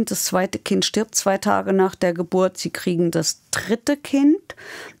erste Kind, das zweite Kind stirbt 2 Tage nach der Geburt. Sie kriegen das 3. Kind.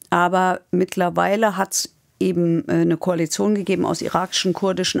 Aber mittlerweile hat es eben eine Koalition gegeben aus irakischen,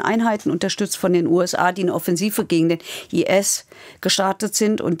 kurdischen Einheiten, unterstützt von den USA, die eine Offensive gegen den IS gestartet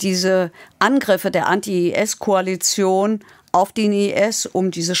sind. Und diese Angriffe der Anti-IS-Koalition auf den IS um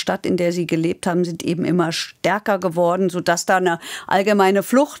diese Stadt, in der sie gelebt haben, sind eben immer stärker geworden, sodass da eine allgemeine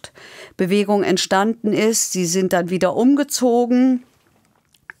Fluchtbewegung entstanden ist. Sie sind dann wieder umgezogen.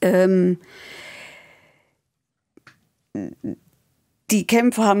 Die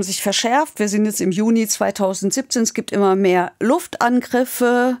Kämpfe haben sich verschärft. Wir sind jetzt im Juni 2017. Es gibt immer mehr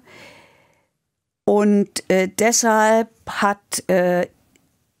Luftangriffe. Und deshalb hat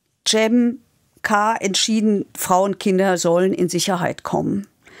Jem K. entschieden, Frauen und Kinder sollen in Sicherheit kommen.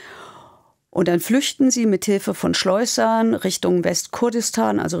 Und dann flüchten sie mit Hilfe von Schleusern Richtung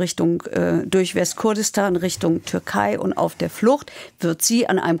Westkurdistan, also durch Westkurdistan Richtung Türkei. Und auf der Flucht wird sie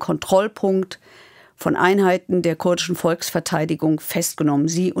an einem Kontrollpunkt von Einheiten der kurdischen Volksverteidigung festgenommen,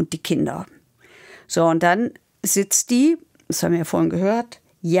 sie und die Kinder. So, und dann sitzt die, das haben wir ja vorhin gehört,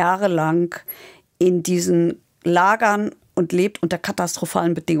 jahrelang in diesen Lagern und lebt unter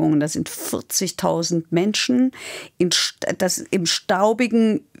katastrophalen Bedingungen. Das sind 40.000 Menschen im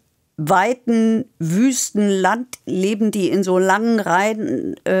staubigen, weiten Wüstenland leben die in so langen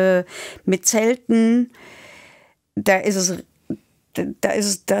Reihen mit Zelten. Das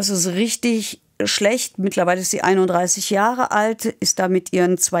ist richtig schlecht. Mittlerweile ist sie 31 Jahre alt, ist da mit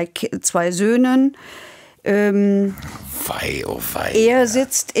ihren zwei Söhnen. Wei, oh wei. Er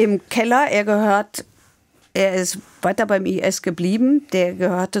sitzt im Keller, er ist weiter beim IS geblieben. Der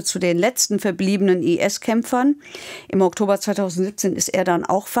gehörte zu den letzten verbliebenen IS-Kämpfern. Im Oktober 2017 ist er dann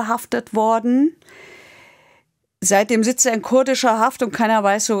auch verhaftet worden. Seitdem sitzt er in kurdischer Haft und keiner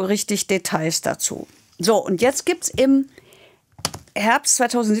weiß so richtig Details dazu. So, und jetzt gibt es im Herbst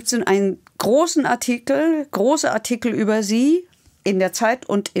 2017 einen große Artikel über sie in der Zeit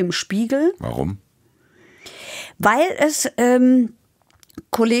und im Spiegel. Warum? Weil es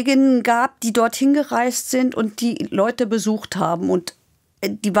Kolleginnen gab, die dorthin gereist sind und die Leute besucht haben. Und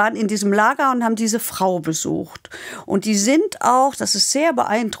die waren in diesem Lager und haben diese Frau besucht. Und die sind auch, das ist sehr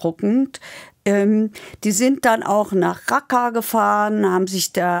beeindruckend, die sind dann auch nach Raqqa gefahren, haben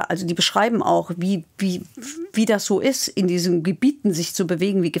sich da, also die beschreiben auch, wie das so ist, in diesen Gebieten sich zu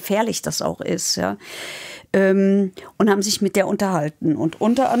bewegen, wie gefährlich das auch ist, ja. Und haben sich mit der unterhalten. Und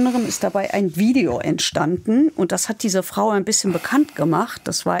unter anderem ist dabei ein Video entstanden und das hat diese Frau ein bisschen bekannt gemacht.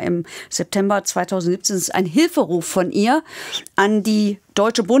 Das war im September 2017. Das ist ein Hilferuf von ihr an die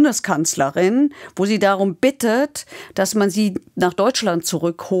deutsche Bundeskanzlerin, wo sie darum bittet, dass man sie nach Deutschland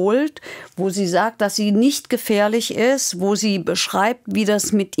zurückholt, wo sie sagt, dass sie nicht gefährlich ist, wo sie beschreibt, wie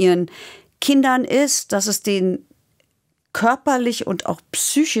das mit ihren Kindern ist, dass es denen körperlich und auch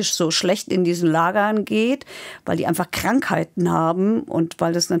psychisch so schlecht in diesen Lagern geht, weil die einfach Krankheiten haben und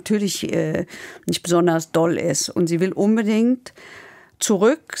weil das natürlich nicht besonders doll ist. Und sie will unbedingt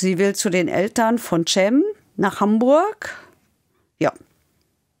zurück. Sie will zu den Eltern von Cem nach Hamburg. Ja.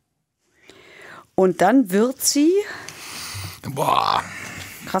 Und dann wird sie... Boah.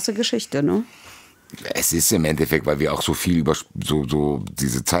 Krasse Geschichte, ne? Es ist im Endeffekt, weil wir auch so viel so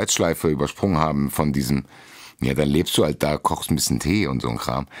diese Zeitschleife übersprungen haben von diesem... Ja, dann lebst du halt da, kochst ein bisschen Tee und so ein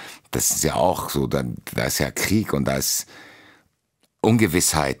Kram. Das ist ja auch so, da ist ja Krieg und da ist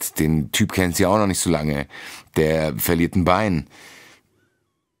Ungewissheit. Den Typ kennst du ja auch noch nicht so lange. Der verliert ein Bein.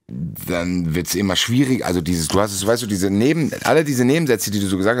 Dann wird's immer schwierig. Also weißt du, alle diese Nebensätze, die du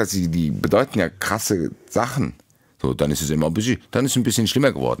so gesagt hast, die bedeuten ja krasse Sachen. So, dann ist es immer dann ist es ein bisschen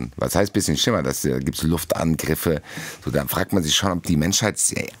schlimmer geworden. Was heißt ein bisschen schlimmer? Da gibt's Luftangriffe. So, dann fragt man sich schon, ob die Menschheit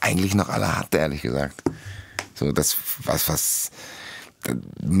es eigentlich noch alle hat, ehrlich gesagt. So, das, dann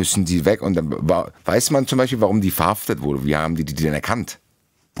müssen die weg. Und dann weiß man zum Beispiel, warum die verhaftet wurde. Wie haben die denn erkannt?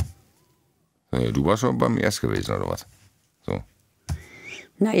 Du warst schon beim IS gewesen, oder was? So.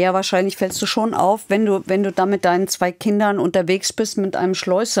 Naja, wahrscheinlich fällst du schon auf, wenn du da mit deinen 2 Kindern unterwegs bist mit einem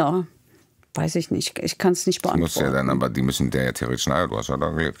Schleuser. Weiß ich nicht. Ich kann es nicht beantworten. Muss ja dann, aber die müssen der ja theoretisch du hast ja da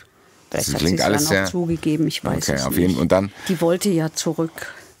gelebt. Das klingt alles dann auch zugegeben, ich weiß es auf jeden, nicht. Und dann die wollte ja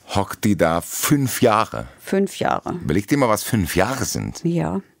zurück. Hockt die da 5 Jahre. 5 Jahre. Überleg dir mal, was 5 Jahre sind.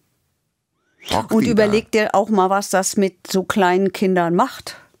 Ja. Und überleg dir auch mal, was das mit so kleinen Kindern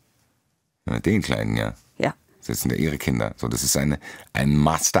macht. Ja, den Kleinen, ja. Ja. Das sind ja ihre Kinder. So, das ist ein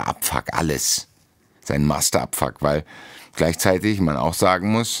Master-Abfuck, alles. Das ist ein Master-Abfuck, weil gleichzeitig man auch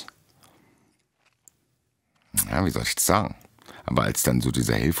sagen muss, ja, wie soll ich das sagen? Aber als dann so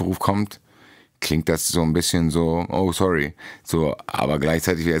dieser Hilferuf kommt, klingt das so ein bisschen so, oh sorry, so, aber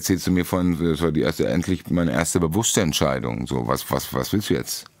gleichzeitig erzählst du mir das war endlich meine erste bewusste Entscheidung, so, was willst du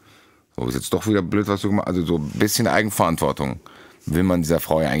jetzt? So, ist jetzt doch wieder blöd, was du gemacht hast, also so ein bisschen Eigenverantwortung will man dieser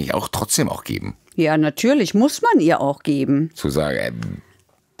Frau ja eigentlich auch trotzdem auch geben. Ja, natürlich muss man ihr auch geben. Zu sagen,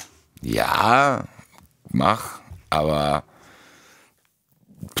 ja, mach, aber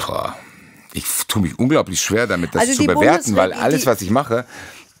ich tue mich unglaublich schwer damit, das zu bewerten, weil alles, was ich mache,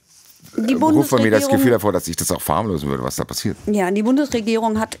 ruft von mir das Gefühl davor, dass ich das auch verharmlosen würde, was da passiert. Ja, die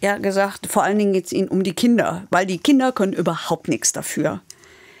Bundesregierung hat ja gesagt, vor allen Dingen geht es ihnen um die Kinder, weil die Kinder können überhaupt nichts dafür.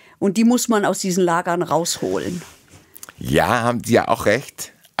 Und die muss man aus diesen Lagern rausholen. Ja, haben die ja auch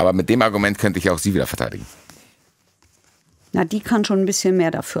recht, aber mit dem Argument könnte ich auch sie wieder verteidigen. Na, die kann schon ein bisschen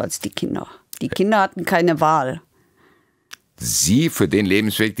mehr dafür als die Kinder. Die Kinder hatten keine Wahl. Sie für den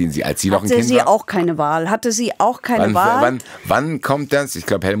Lebensweg, den sie, als sie noch ein Kind war? Hatte sie auch keine Wahl. Hatte sie auch keine Wahl? Wann kommt das? Ich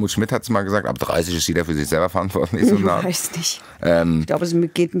glaube, Helmut Schmidt hat es mal gesagt, ab 30 ist jeder für sich selber verantwortlich. Ich weiß nicht. Ich glaube, es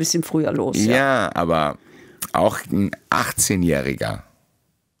geht ein bisschen früher los. Ja, aber auch ein 18-Jähriger.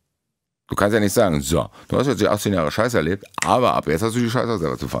 Du kannst ja nicht sagen, so, du hast jetzt 18 Jahre Scheiße erlebt, aber ab jetzt hast du die Scheiße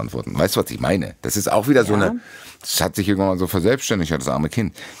selber zu verantworten. Weißt du, was ich meine? Das ist auch wieder so das hat sich irgendwann so verselbstständigt, das arme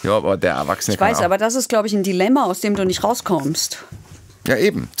Kind. Ja, aber der Erwachsene kann aber das ist, glaube ich, ein Dilemma, aus dem du nicht rauskommst. Ja,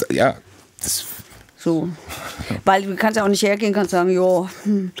 eben. Ja. So. Weil du kannst ja auch nicht hergehen und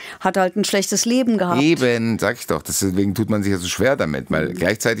sagen, hat halt ein schlechtes Leben gehabt. Eben, sag ich doch. Deswegen tut man sich ja so schwer damit, weil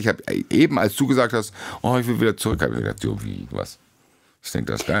gleichzeitig eben, als du gesagt hast, oh, ich will wieder zurück, habe ich gedacht, wie, was? Ich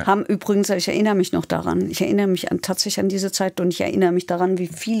denke, das ist geil. Ich erinnere mich noch daran. Ich erinnere mich tatsächlich an diese Zeit und ich erinnere mich daran,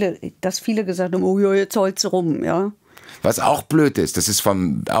 dass viele gesagt haben, oh ja, jetzt heult's rum, ja. Was auch blöd ist, das ist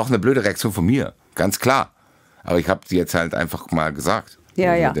auch eine blöde Reaktion von mir, ganz klar. Aber ich habe sie jetzt halt einfach mal gesagt.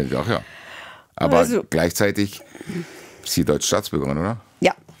 Ja, ja. Denke auch, ja. Aber gleichzeitig ist sie deutsche Staatsbürgerin, oder?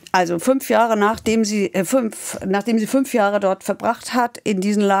 Ja, Also 5 Jahre nachdem sie 5 Jahre dort verbracht hat, in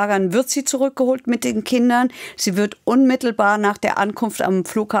diesen Lagern, wird sie zurückgeholt mit den Kindern. Sie wird unmittelbar nach der Ankunft am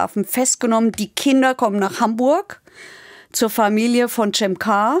Flughafen festgenommen. Die Kinder kommen nach Hamburg zur Familie von Cem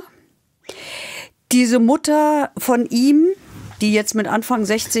K. Diese Mutter von ihm, die jetzt mit Anfang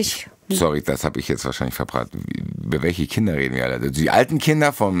 60... Sorry, das habe ich jetzt wahrscheinlich verbraten. Über welche Kinder reden wir alle? Also die alten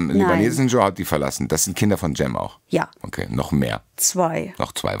Kinder vom libanesischen Joe hat die verlassen. Das sind Kinder von Cem auch? Ja. Okay, noch mehr? 2.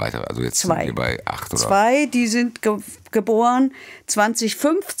 Noch 2 weitere. Also jetzt sind wir bei 8 oder? 2, die sind geboren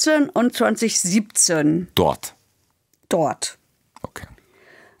 2015 und 2017. Dort? Dort. Okay.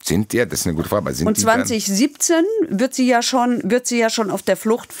 Sind die, das ist eine gute Frage, aber sind und die 2017 wird sie ja schon auf der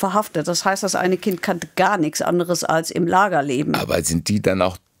Flucht verhaftet. Das heißt, das eine Kind kannte gar nichts anderes als im Lager leben. Aber sind die dann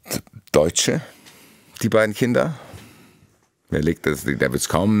auch Deutsche, die beiden Kinder? Wer legt das? Da wird es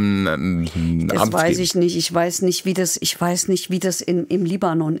kaum ein Das Amt weiß geben. ich nicht. Ich weiß nicht, wie das im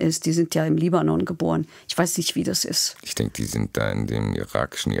Libanon ist. Die sind ja im Libanon geboren. Ich weiß nicht, wie das ist. Ich denke, die sind da in dem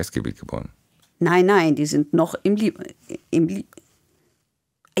irakischen IS-Gebiet geboren. Nein, die sind noch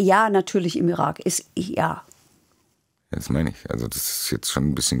ja, natürlich im Irak. Ja. Das meine ich. Also das ist jetzt schon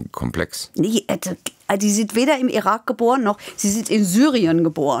ein bisschen komplex. Nee, die sind weder im Irak geboren, noch sie sind in Syrien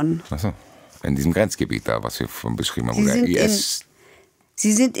geboren. Achso, in diesem Grenzgebiet da, was wir von beschrieben haben. Wo der IS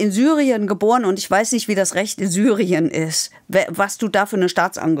Sie sind in Syrien geboren und ich weiß nicht, wie das Recht in Syrien ist, was du da für eine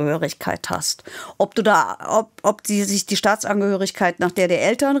Staatsangehörigkeit hast. Ob die sich die Staatsangehörigkeit nach der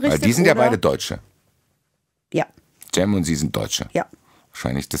Eltern richtet. Weil die sind ja beide Deutsche. Ja. Cem und sie sind Deutsche. Ja.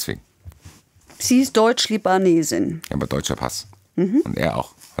 Wahrscheinlich deswegen. Sie ist Deutsch-Libanesin. Ja, aber deutscher Pass. Und er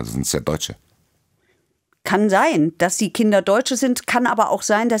auch. Also sind es ja Deutsche. Kann sein, dass die Kinder Deutsche sind, kann aber auch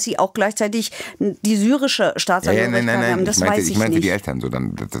sein, dass sie auch gleichzeitig die syrische Staatsangehörigkeit haben. Das weiß ich meinte nicht. die Eltern. So,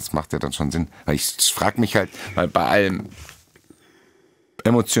 das macht ja dann schon Sinn. Weil ich frage mich halt, weil bei allem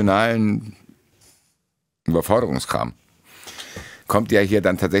emotionalen Überforderungskram kommt ja hier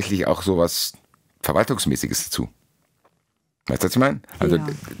dann tatsächlich auch sowas Verwaltungsmäßiges dazu. Weißt du, was ich meine? Also Ja.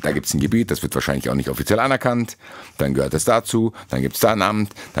 Da gibt es ein Gebiet, das wird wahrscheinlich auch nicht offiziell anerkannt, dann gehört das dazu, dann gibt es da ein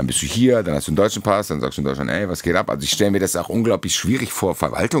Amt, dann bist du hier, dann hast du einen deutschen Pass, dann sagst du in Deutschland, ey, was geht ab? Also ich stelle mir das auch unglaublich schwierig vor,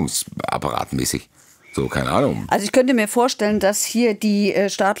 verwaltungsapparatmäßig. So, keine Ahnung. Also ich könnte mir vorstellen, dass hier die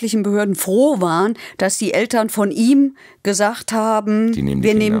staatlichen Behörden froh waren, dass die Eltern von ihm gesagt haben,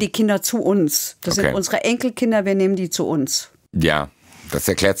 wir nehmen die Kinder zu uns. Das sind unsere Enkelkinder, wir nehmen die zu uns. Ja. Das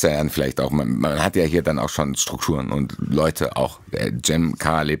erklärt es ja dann vielleicht auch. Man hat ja hier dann auch schon Strukturen und Leute auch. Der Cem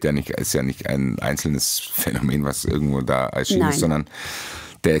K. ist ja nicht ein einzelnes Phänomen, was irgendwo da erschienen ist, sondern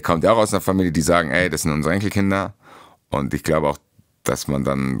der kommt ja auch aus einer Familie, die sagen, ey, das sind unsere Enkelkinder. Und ich glaube auch, dass man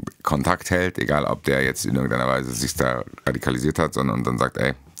dann Kontakt hält, egal ob der jetzt in irgendeiner Weise sich da radikalisiert hat, sondern dann sagt,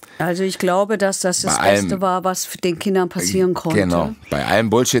 ey. Also ich glaube, dass das Beste war, was den Kindern passieren konnte. Genau. Bei allem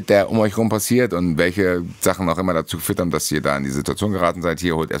Bullshit, der um euch rum passiert und welche Sachen auch immer dazu geführt haben, dass ihr da in die Situation geraten seid,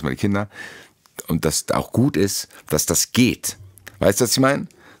 hier holt erstmal die Kinder. Und dass auch gut ist, dass das geht. Weißt du, was ich meine?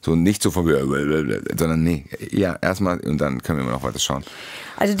 So nicht so von, sondern nee, ja, erstmal und dann können wir immer noch weiter schauen.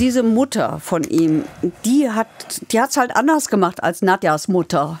 Also diese Mutter von ihm, die hat's halt anders gemacht als Nadjas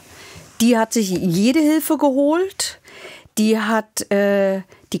Mutter. Die hat sich jede Hilfe geholt. Die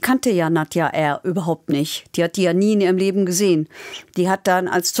kannte ja Nadja R. überhaupt nicht. Die hat die ja nie in ihrem Leben gesehen. Die hat dann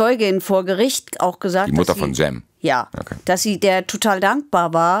als Zeugin vor Gericht auch gesagt, die Mutter von Cem. Ja, okay. Dass sie der total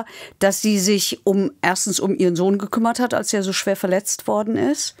dankbar war, dass sie sich erstens um ihren Sohn gekümmert hat, als er so schwer verletzt worden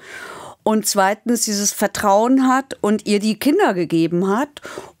ist. Und zweitens dieses Vertrauen hat und ihr die Kinder gegeben hat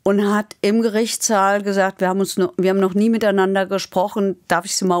und hat im Gerichtssaal gesagt, wir haben noch nie miteinander gesprochen, darf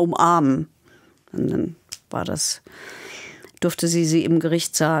ich sie mal umarmen? Und dann durfte sie im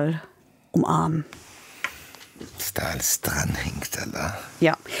Gerichtssaal umarmen. Was da alles dranhängt, Alter.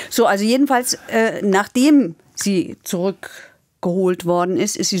 Ja, so, also jedenfalls, nachdem sie zurückgeholt worden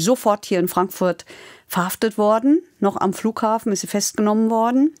ist, ist sie sofort hier in Frankfurt verhaftet worden. Noch am Flughafen ist sie festgenommen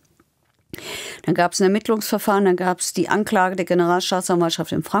worden. Dann gab es ein Ermittlungsverfahren, dann gab es die Anklage der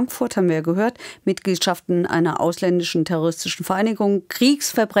Generalstaatsanwaltschaft in Frankfurt, haben wir ja gehört, Mitgliedschaften einer ausländischen terroristischen Vereinigung,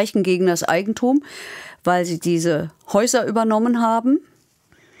 Kriegsverbrechen gegen das Eigentum, weil sie diese Häuser übernommen haben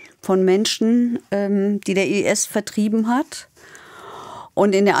von Menschen, die der IS vertrieben hat.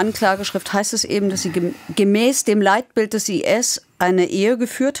 Und in der Anklageschrift heißt es eben, dass sie gemäß dem Leitbild des IS eine Ehe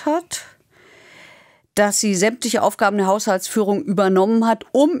geführt hat, dass sie sämtliche Aufgaben der Haushaltsführung übernommen hat,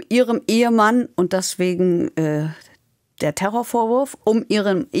 um ihrem Ehemann, und deswegen der Terrorvorwurf, um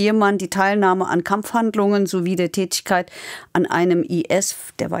ihrem Ehemann die Teilnahme an Kampfhandlungen sowie der Tätigkeit an einem IS,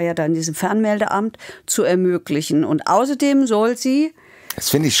 der war ja da in diesem Fernmeldeamt, zu ermöglichen. Und außerdem soll sie... Das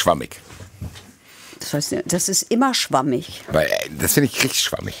finde ich schwammig. Das heißt, das ist immer schwammig. Das finde ich richtig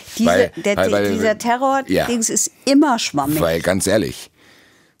schwammig. Dieser Terror-Dings ist immer schwammig. Weil, ganz ehrlich,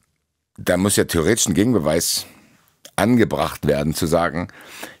 da muss ja theoretisch ein Gegenbeweis angebracht werden, zu sagen,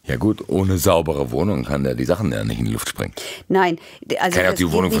 ja gut, ohne saubere Wohnung kann der die Sachen ja nicht in die Luft sprengen. Nein. Also kann ja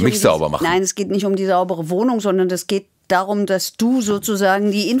die Wohnung für mich sauber machen. Nein, es geht nicht um die saubere Wohnung, sondern es geht darum, dass du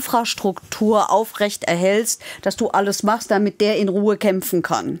sozusagen die Infrastruktur aufrecht erhältst, dass du alles machst, damit der in Ruhe kämpfen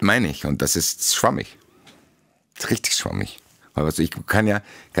kann. Meine ich. Und das ist schwammig. Das ist richtig schwammig. Aber ich kann ja,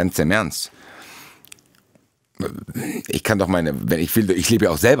 ganz im Ernst, ich kann doch wenn ich will, ich lebe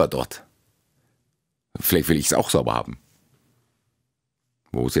ja auch selber dort. Vielleicht will ich es auch sauber haben.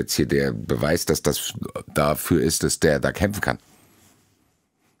 Wo ist jetzt hier der Beweis, dass das dafür ist, dass der da kämpfen kann?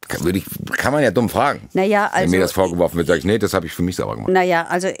 Kann man ja dumm fragen. Naja, also, wenn mir das vorgeworfen wird, sage ich, nee, das habe ich für mich sauber gemacht. Naja,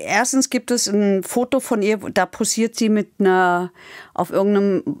 also erstens gibt es ein Foto von ihr, da posiert sie auf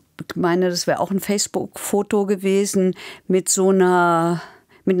irgendeinem, ich meine, das wäre auch ein Facebook-Foto gewesen, mit einer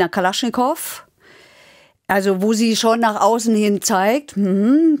Kalaschnikow. Also wo sie schon nach außen hin zeigt,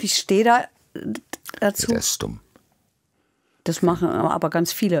 ich stehe da dazu. Das ist dumm. Das machen aber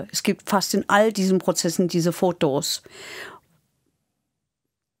ganz viele. Es gibt fast in all diesen Prozessen diese Fotos.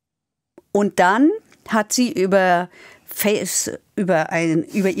 Und dann hat sie über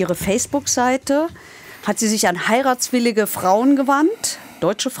ihre Facebook-Seite hat sie sich an heiratswillige Frauen gewandt,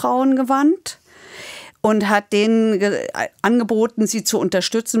 deutsche Frauen gewandt, und hat denen angeboten, sie zu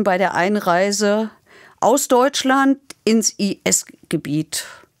unterstützen bei der Einreise aus Deutschland ins IS-Gebiet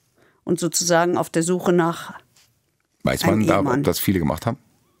und sozusagen auf der Suche nach Weiß man da, ob das viele gemacht haben?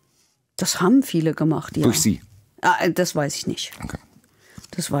 Das haben viele gemacht, ja. Durch sie? Das weiß ich nicht. Okay.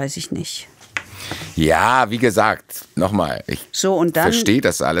 Das weiß ich nicht. Ja, wie gesagt, nochmal, ich verstehe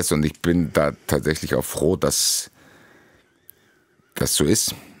das alles und ich bin da tatsächlich auch froh, dass das so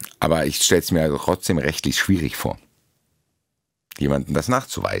ist. Aber ich stelle es mir trotzdem rechtlich schwierig vor, jemandem das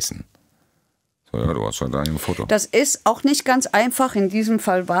nachzuweisen. So, ja, du hast schon da ein Foto. Das ist auch nicht ganz einfach. In diesem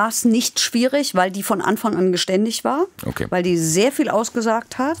Fall war es nicht schwierig, weil die von Anfang an geständig war. Okay. Weil die sehr viel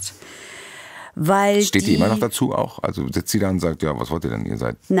ausgesagt hat. Steht die immer noch dazu auch? Also sitzt sie da und sagt, ja, was wollt ihr denn? Ihr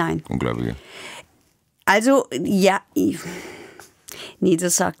seid Ungläubige. Also, ja, nee,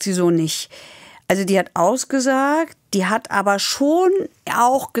 das sagt sie so nicht. Also die hat ausgesagt, die hat aber schon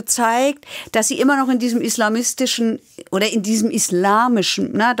auch gezeigt, dass sie immer noch in diesem islamistischen oder in diesem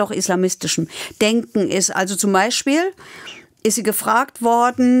islamischen Denken ist. Also zum Beispiel ist sie gefragt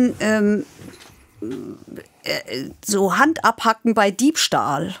worden, so Hand abhacken bei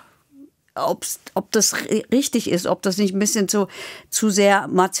Diebstahl. Ob das richtig ist, ob das nicht ein bisschen zu sehr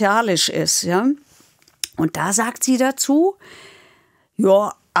martialisch ist. Ja? Und da sagt sie dazu,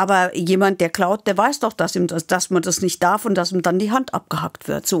 ja, aber jemand, der klaut, der weiß doch, dass man das nicht darf und dass ihm dann die Hand abgehackt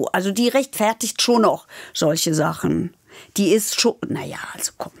wird. So, also die rechtfertigt schon noch solche Sachen. Die ist schon,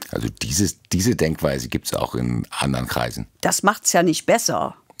 also komm. Also diese Denkweise gibt es auch in anderen Kreisen. Das macht es ja nicht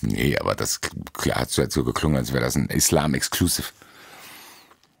besser. Nee, aber das hat so geklungen, als wäre das ein Islam-Exclusive.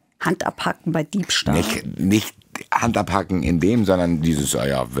 Hand abhacken bei Diebstahl. Nicht Hand abhacken in dem, sondern dieses,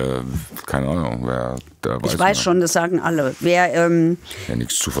 keine Ahnung, wer da weiß. Ich weiß schon, das sagen alle. Wer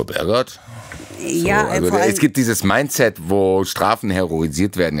nichts zu verbergen hat. Ja, so, also es gibt dieses Mindset, wo Strafen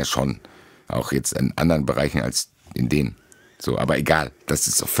heroisiert werden, ja schon. Auch jetzt in anderen Bereichen als in denen. So, aber egal, das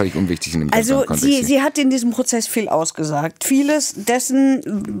ist auch völlig unwichtig in dem ganzen Kontext. Also sie hat in diesem Prozess viel ausgesagt. Vieles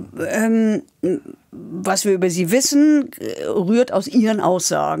dessen, was wir über sie wissen, rührt aus ihren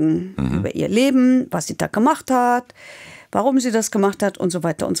Aussagen über ihr Leben, was sie da gemacht hat, warum sie das gemacht hat und so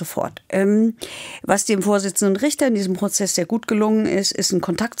weiter und so fort. Was dem Vorsitzenden Richter in diesem Prozess sehr gut gelungen ist einen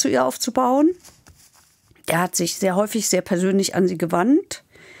Kontakt zu ihr aufzubauen. Er hat sich sehr häufig sehr persönlich an sie gewandt.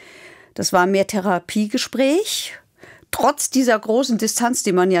 Das war mehr Therapiegespräch. Trotz dieser großen Distanz,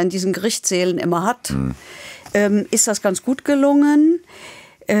 die man ja in diesen Gerichtssälen immer hat, ist das ganz gut gelungen.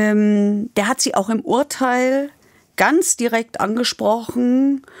 Der hat sie auch im Urteil ganz direkt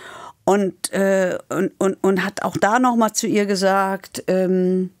angesprochen und hat auch da nochmal zu ihr gesagt,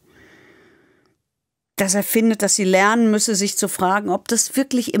 dass er findet, dass sie lernen müsse, sich zu fragen, ob das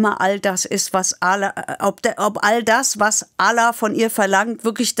wirklich immer all das ist, was Allah, ob all das, was Allah von ihr verlangt,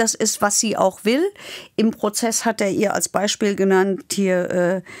 wirklich das ist, was sie auch will. Im Prozess hat er ihr als Beispiel genannt,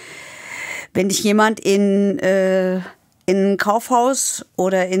 hier, wenn dich jemand in ein Kaufhaus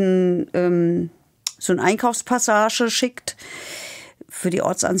oder in so eine Einkaufspassage schickt, für die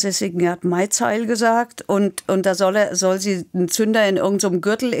Ortsansässigen, er hat Maizeil gesagt, und da soll sie einen Zünder in irgendeinem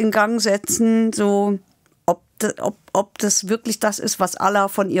Gürtel in Gang setzen, so ob das wirklich das ist, was Allah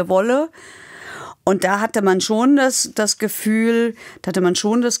von ihr wolle. Und da hatte man schon das Gefühl,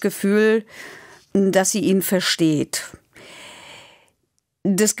 dass sie ihn versteht.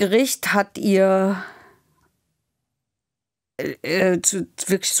 Das Gericht hat ihr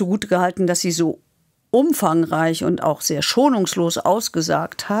wirklich zugute gehalten, dass sie so umfangreich und auch sehr schonungslos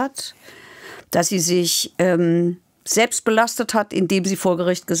ausgesagt hat, dass sie sich selbst belastet hat, indem sie vor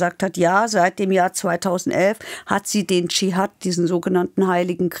Gericht gesagt hat, ja, seit dem Jahr 2011 hat sie den Dschihad, diesen sogenannten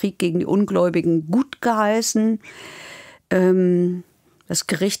Heiligen Krieg gegen die Ungläubigen, gut geheißen. Das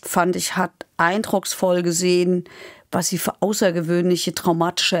Gericht, fand ich, hat eindrucksvoll gesehen, was sie für außergewöhnliche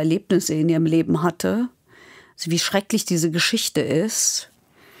traumatische Erlebnisse in ihrem Leben hatte. Also wie schrecklich diese Geschichte ist.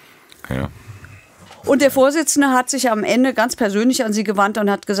 Ja. Und der Vorsitzende hat sich am Ende ganz persönlich an sie gewandt und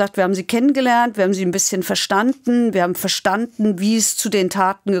hat gesagt, wir haben sie kennengelernt, wir haben sie ein bisschen verstanden, wir haben verstanden, wie es zu den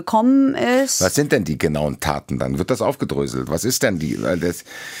Taten gekommen ist. Was sind denn die genauen Taten dann? Wird das aufgedröselt? Was ist denn die?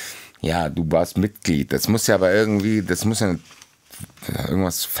 Ja, du warst Mitglied. Das muss ja aber irgendwie, das muss ja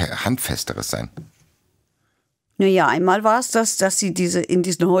irgendwas Handfesteres sein. Naja, einmal war es das, dass sie in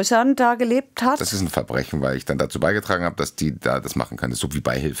diesen Häusern da gelebt hat. Das ist ein Verbrechen, weil ich dann dazu beigetragen habe, dass die da das machen können. Das ist so wie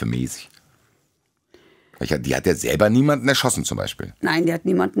beihilfemäßig. Die hat ja selber niemanden erschossen zum Beispiel. Nein, die hat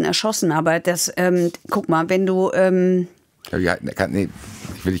niemanden erschossen, aber das, guck mal, wenn du... ich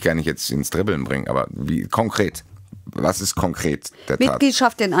will dich gar nicht jetzt ins Dribbeln bringen, aber wie konkret? Was ist konkret der Tat?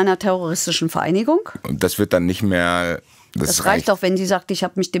 Mitgliedschaft in einer terroristischen Vereinigung. Und das wird dann nicht mehr... Das reicht auch, wenn sie sagt, ich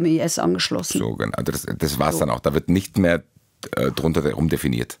habe mich dem IS angeschlossen. So, genau. Das war es dann auch. Da wird nicht mehr drunter herum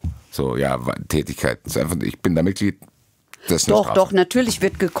definiert. So, ja, Tätigkeit. Das ist einfach, ich bin da Mitglied. Das ist eine Strafe. Doch, natürlich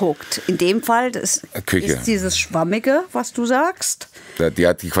wird geguckt. In dem Fall ist dieses Schwammige, was du sagst. Die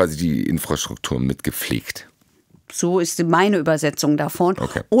hat quasi die Infrastruktur mitgepflegt. So ist meine Übersetzung davon.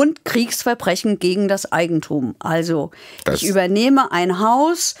 Okay. Und Kriegsverbrechen gegen das Eigentum. Also ich übernehme ein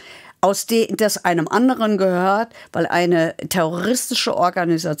Haus, das einem anderen gehört, weil eine terroristische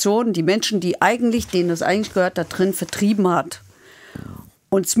Organisation die Menschen, denen das eigentlich gehört, da drin vertrieben hat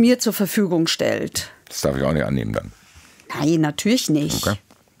und es mir zur Verfügung stellt. Das darf ich auch nicht annehmen dann. Nein, natürlich nicht. Okay.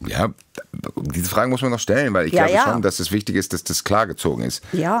 Ja, diese Fragen muss man noch stellen, weil ich glaube schon, dass es wichtig ist, dass das klargezogen ist.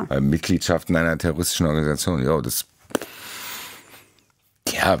 Ja. Weil Mitgliedschaft in einer terroristischen Organisation,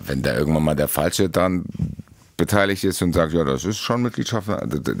 wenn da irgendwann mal der Falsche dann beteiligt ist und sagt, ja, das ist schon Mitgliedschaft,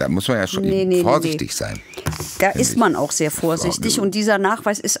 da muss man ja schon vorsichtig sein. Da ist man auch sehr vorsichtig und dieser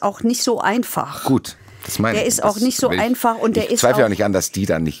Nachweis ist auch nicht so einfach. Gut, das meine ich. Der ist auch nicht so einfach und der ist auch... Ich zweifle auch nicht an, dass die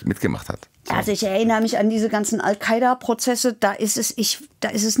da nicht mitgemacht hat. So. Also ich erinnere mich an diese ganzen Al-Qaida-Prozesse, da ist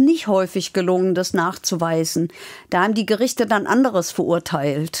es nicht häufig gelungen, das nachzuweisen. Da haben die Gerichte dann anderes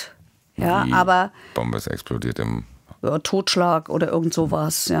verurteilt. Ja, aber... Bombe ist explodiert im... Totschlag oder irgend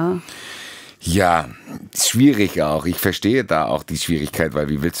sowas, ja. Ja, schwierig auch. Ich verstehe da auch die Schwierigkeit, weil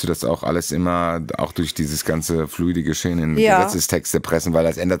wie willst du das auch alles immer, auch durch dieses ganze fluide Geschehen in Gesetzestexte pressen, weil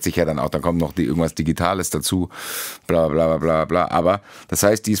das ändert sich ja dann auch, dann kommt noch irgendwas Digitales dazu, bla bla bla bla. Aber das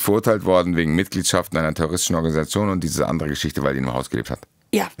heißt, die ist verurteilt worden wegen Mitgliedschaft in einer terroristischen Organisation und diese andere Geschichte, weil die in einem Haus gelebt hat.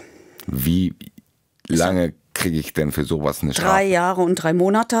 Ja. Wie lange kriege ich denn für sowas eine Strafe? 3 Jahre und 3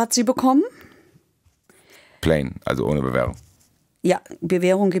 Monate hat sie bekommen. Plain, also ohne Bewährung. Ja,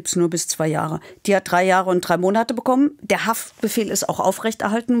 Bewährung gibt es nur bis 2 Jahre. Die hat 3 Jahre und 3 Monate bekommen. Der Haftbefehl ist auch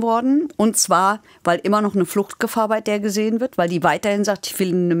aufrechterhalten worden. Und zwar, weil immer noch eine Fluchtgefahr bei der gesehen wird, weil die weiterhin sagt, ich will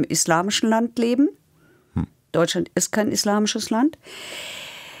in einem islamischen Land leben. Deutschland ist kein islamisches Land.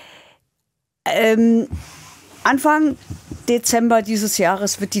 Anfang Dezember dieses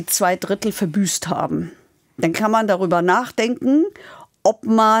Jahres wird die 2/3 verbüßt haben. Dann kann man darüber nachdenken, ob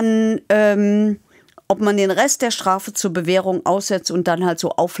man den Rest der Strafe zur Bewährung aussetzt und dann halt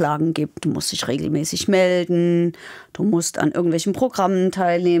so Auflagen gibt. Du musst dich regelmäßig melden, du musst an irgendwelchen Programmen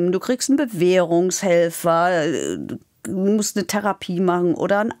teilnehmen, du kriegst einen Bewährungshelfer, du musst eine Therapie machen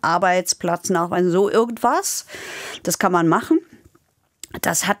oder einen Arbeitsplatz nachweisen, so irgendwas. Das kann man machen.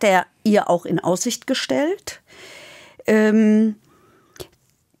 Das hat er ihr auch in Aussicht gestellt.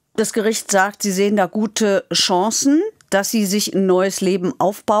 Das Gericht sagt, sie sehen da gute Chancen, dass sie sich ein neues Leben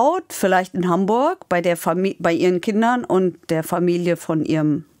aufbaut, vielleicht in Hamburg, bei ihren Kindern und der Familie von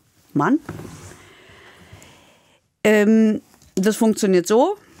ihrem Mann. Das funktioniert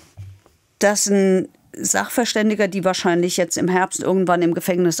so, dass ein Sachverständiger, die wahrscheinlich jetzt im Herbst irgendwann im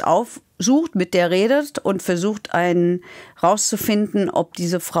Gefängnis aufsucht, mit der redet und versucht, rauszufinden, ob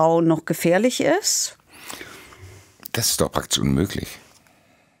diese Frau noch gefährlich ist. Das ist doch praktisch unmöglich.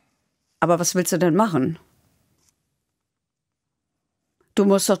 Aber was willst du denn machen? Du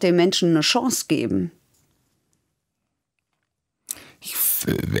musst doch den Menschen eine Chance geben. Ich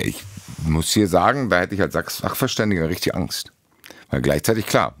muss hier sagen, da hätte ich als Sachverständiger richtig Angst. Weil gleichzeitig,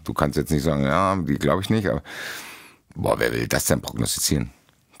 klar, du kannst jetzt nicht sagen, ja, die glaube ich nicht, aber wer will das denn prognostizieren?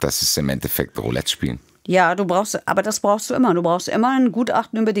 Das ist im Endeffekt Roulette spielen. Ja, aber das brauchst du immer. Du brauchst immer ein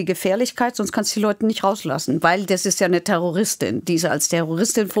Gutachten über die Gefährlichkeit, sonst kannst du die Leute nicht rauslassen. Weil das ist ja eine Terroristin, die ist als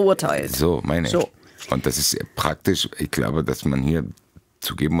Terroristin verurteilt. So, meine ich. Und das ist praktisch, ich glaube, dass man hier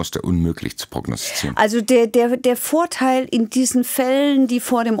zugeben muss, der unmöglich zu prognostizieren. Also der Vorteil in diesen Fällen, die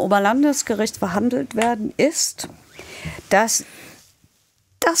vor dem Oberlandesgericht verhandelt werden, ist, dass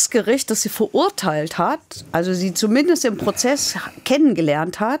das Gericht, das sie verurteilt hat, also sie zumindest im Prozess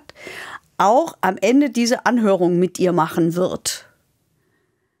kennengelernt hat, auch am Ende diese Anhörung mit ihr machen wird.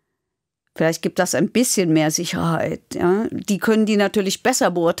 Vielleicht gibt das ein bisschen mehr Sicherheit. Ja? Die können die natürlich besser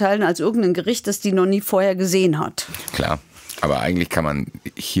beurteilen als irgendein Gericht, das die noch nie vorher gesehen hat. Klar, aber eigentlich kann man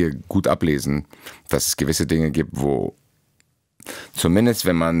hier gut ablesen, dass es gewisse Dinge gibt, wo zumindest,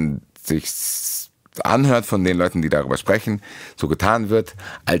 wenn man sich anhört von den Leuten, die darüber sprechen, so getan wird,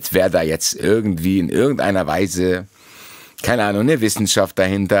 als wäre da jetzt irgendwie in irgendeiner Weise, keine Ahnung, eine Wissenschaft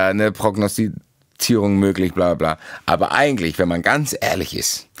dahinter, eine Prognostizierung möglich, bla bla. Aber eigentlich, wenn man ganz ehrlich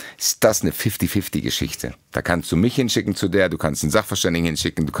ist das eine 50-50-Geschichte. Da kannst du mich hinschicken zu der, du kannst einen Sachverständigen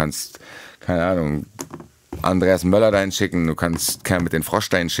hinschicken, du kannst, keine Ahnung, Andreas Möller dahin schicken, du kannst Kerl mit den Frosch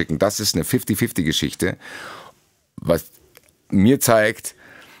dahin schicken. Das ist eine 50-50-Geschichte, was mir zeigt,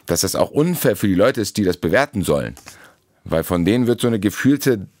 dass das auch unfair für die Leute ist, die das bewerten sollen. Weil von denen wird so eine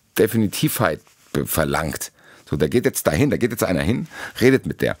gefühlte Definitivheit verlangt. So, da geht jetzt einer hin, redet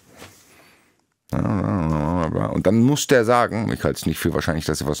mit der. Und dann muss der sagen, ich halte es nicht für wahrscheinlich,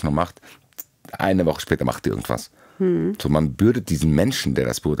 dass er was noch macht, eine Woche später macht er irgendwas. So, man bürdet diesen Menschen, der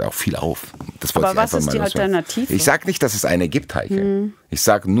das beurteilt, auch viel auf. Aber was ist die Alternative? Ich sage nicht, dass es eine gibt, Heike. Ich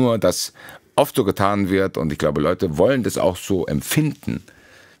sage nur, dass oft so getan wird und ich glaube, Leute wollen das auch so empfinden.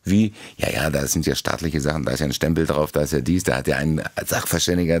 Wie, ja, da sind ja staatliche Sachen, da ist ja ein Stempel drauf, da ist ja dies, da hat ja ein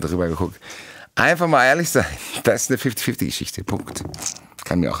Sachverständiger drüber geguckt. Einfach mal ehrlich sein, das ist eine 50-50-Geschichte, Punkt.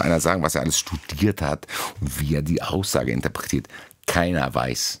 Kann mir auch einer sagen, was er alles studiert hat und wie er die Aussage interpretiert. Keiner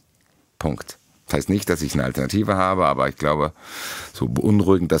weiß. Punkt. Das heißt nicht, dass ich eine Alternative habe, aber ich glaube, so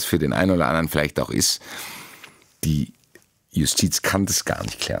beunruhigend das für den einen oder anderen vielleicht auch ist, die Justiz kann das gar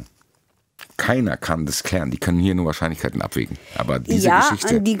nicht klären. Keiner kann das klären. Die können hier nur Wahrscheinlichkeiten abwägen. Aber diese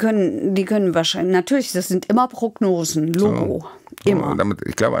Geschichte... Ja, die können wahrscheinlich... Natürlich, das sind immer Prognosen, Logo. So, immer. Damit,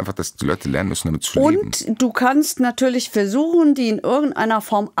 ich glaube einfach, dass die Leute lernen müssen, damit zu leben. Und du kannst natürlich versuchen, die in irgendeiner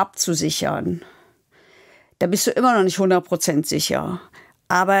Form abzusichern. Da bist du immer noch nicht 100% sicher.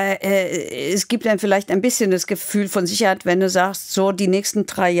 Aber es gibt dann vielleicht ein bisschen das Gefühl von Sicherheit, wenn du sagst, so die nächsten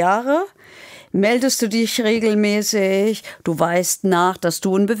 3 Jahre... meldest du dich regelmäßig, du weist nach, dass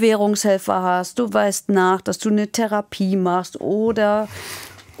du einen Bewährungshelfer hast, du weist nach, dass du eine Therapie machst oder.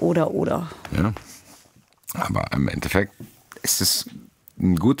 Ja, aber im Endeffekt ist es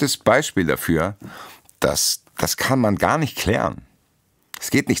ein gutes Beispiel dafür, dass das kann man gar nicht klären. Es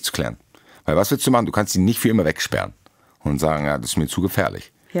geht nicht zu klären. Weil was willst du machen? Du kannst ihn nicht für immer wegsperren und sagen, ja, das ist mir zu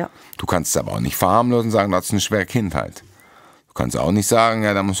gefährlich. Ja. Du kannst es aber auch nicht verharmlosen und sagen, du hast eine schwere Kindheit. Du kannst auch nicht sagen,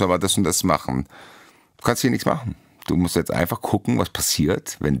 ja, da musst du aber das und das machen. Du kannst hier nichts machen. Du musst jetzt einfach gucken, was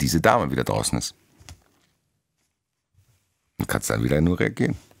passiert, wenn diese Dame wieder draußen ist. Du kannst dann wieder nur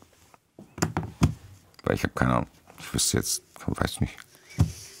reagieren. Weil ich habe keine Ahnung. Ich wüsste jetzt, weiß nicht.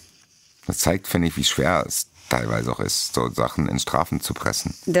 Das zeigt, finde ich, wie schwer es teilweise auch ist, so Sachen in Strafen zu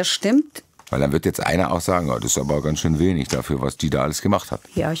pressen. Das stimmt. Weil dann wird jetzt einer auch sagen, oh, das ist aber ganz schön wenig dafür, was die da alles gemacht hat.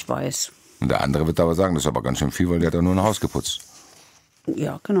 Ja, ich weiß. Und der andere wird aber sagen, das ist aber ganz schön viel, weil der hat doch nur ein Haus geputzt.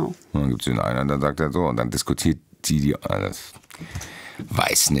 Ja, genau. Und dann gibt es den einen, dann sagt er so, und dann diskutiert die alles.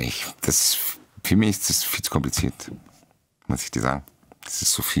 Weiß nicht. Für mich ist das viel zu kompliziert, muss ich dir sagen. Das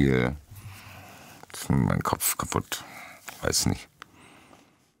ist so viel, das ist mein Kopf kaputt. Weiß nicht.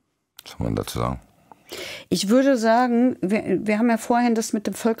 Was soll man dazu sagen? Ich würde sagen, wir haben ja vorhin das mit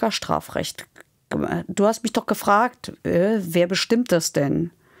dem Völkerstrafrecht gemacht. Du hast mich doch gefragt, wer bestimmt das denn?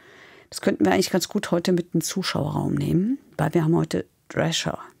 Das könnten wir eigentlich ganz gut heute mit in den Zuschauerraum nehmen, weil wir haben heute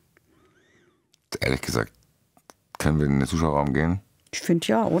Drescher. Ehrlich gesagt, können wir in den Zuschauerraum gehen? Ich finde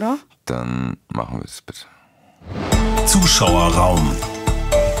ja, oder? Dann machen wir es bitte. Zuschauerraum.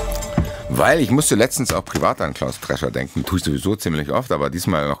 Weil ich musste letztens auch privat an Klaus Drescher denken. Tue ich sowieso ziemlich oft, aber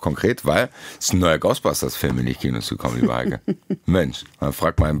diesmal noch konkret, weil es ist ein neuer Ghostbusters-Film in die Kinos gekommen, liebe Heike. Mensch, dann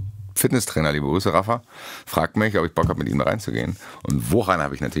fragt mein Fitnesstrainer, liebe Grüße, Rafa, fragt mich, ob ich Bock habe, mit ihm da reinzugehen. Und woran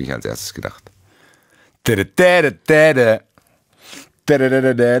habe ich natürlich als erstes gedacht?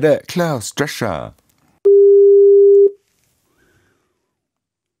 Klaus Drescher.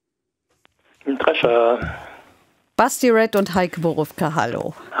 Drescher. Basti Red und Heike Borufka,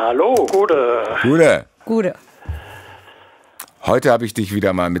 hallo. Hallo, Gute. Gute. Heute habe ich dich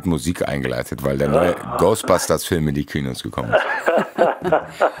wieder mal mit Musik eingeleitet, weil der neue Ghostbusters-Film in die Kinos gekommen ist.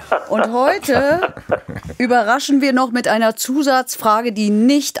 Und heute überraschen wir noch mit einer Zusatzfrage, die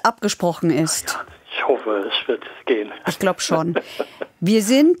nicht abgesprochen ist. Ich hoffe, es wird gehen. Ich glaube schon. Wir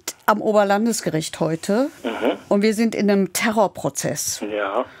sind am Oberlandesgericht heute und wir sind in einem Terrorprozess.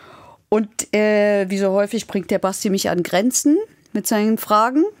 Ja. Und wie so häufig bringt der Basti mich an Grenzen mit seinen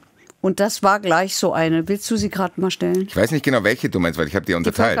Fragen. Und das war gleich so eine. Willst du sie gerade mal stellen? Ich weiß nicht genau, welche du meinst, weil ich habe die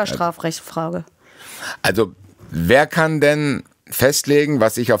unterteilt. Die Völkerstrafrechtsfrage. Also, wer kann denn festlegen,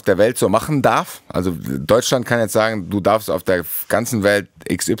 was ich auf der Welt so machen darf? Also, Deutschland kann jetzt sagen, du darfst auf der ganzen Welt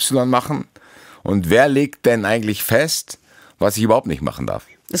XY machen. Und wer legt denn eigentlich fest, was ich überhaupt nicht machen darf?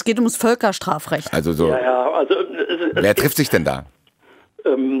 Es geht ums Völkerstrafrecht. Also so. Ja, also Wer trifft sich denn da?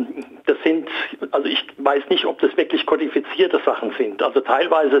 Das sind, also ich weiß nicht, ob das wirklich kodifizierte Sachen sind. Also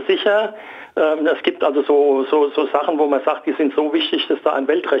teilweise sicher. Es gibt also so Sachen, wo man sagt, die sind so wichtig, dass da ein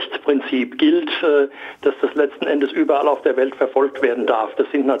Weltrechtsprinzip gilt, dass das letzten Endes überall auf der Welt verfolgt werden darf. Das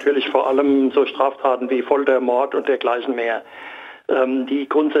sind natürlich vor allem so Straftaten wie Folter, Mord und dergleichen mehr, die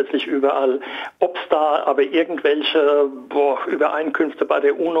grundsätzlich überall. Ob es da aber irgendwelche Übereinkünfte bei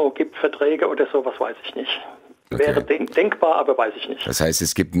der UNO gibt, Verträge oder sowas, weiß ich nicht. Okay. Wäre denkbar, aber weiß ich nicht. Das heißt,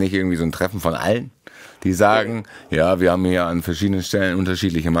 es gibt nicht irgendwie so ein Treffen von allen, die sagen, ja, wir haben hier an verschiedenen Stellen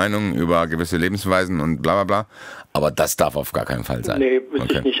unterschiedliche Meinungen über gewisse Lebensweisen und bla bla bla. Aber das darf auf gar keinen Fall sein. Nee,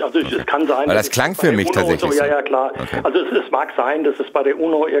 wüsste ich nicht. Also es kann sein. Weil das klang für mich tatsächlich so. Ja, klar. Okay. Also es mag sein, dass es bei der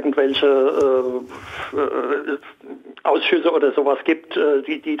UNO irgendwelche Ausschüsse oder sowas gibt,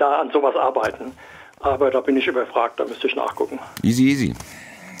 die da an sowas arbeiten. Aber da bin ich überfragt, da müsste ich nachgucken. Easy.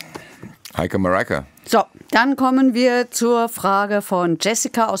 Heike Mareike. So, dann kommen wir zur Frage von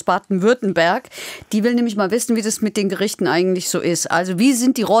Jessica aus Baden-Württemberg. Die will nämlich mal wissen, wie das mit den Gerichten eigentlich so ist. Also wie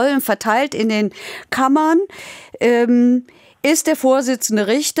sind die Rollen verteilt in den Kammern? Ist der Vorsitzende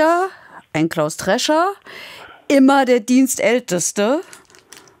Richter, ein Klaus Trescher, immer der Dienstälteste?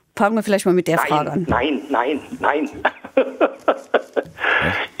 Fangen wir vielleicht mal mit der Frage an. Nein.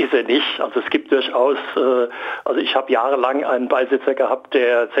 Ist er nicht. Also es gibt durchaus, also ich habe jahrelang einen Beisitzer gehabt,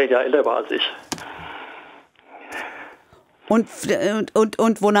 der 10 Jahre älter war als ich. Und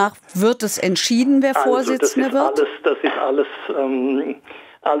wonach wird es entschieden, wer Vorsitzender wird? Das ist alles,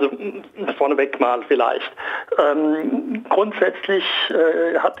 also vorneweg mal vielleicht. Grundsätzlich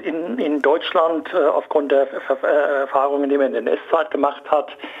hat in Deutschland aufgrund der Erfahrungen, die man in der NS-Zeit gemacht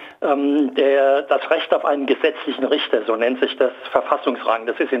hat, das Recht auf einen gesetzlichen Richter, so nennt sich das, Verfassungsrang.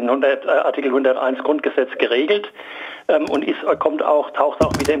 Das ist in Artikel 101 Grundgesetz geregelt und taucht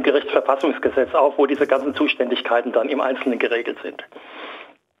auch wieder im Gerichtsverfassungsgesetz auf, wo diese ganzen Zuständigkeiten dann im Einzelnen geregelt sind.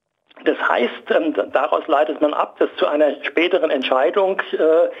 Das heißt, daraus leitet man ab, dass zu einer späteren Entscheidung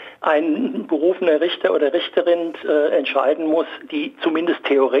ein berufener Richter oder Richterin entscheiden muss, die zumindest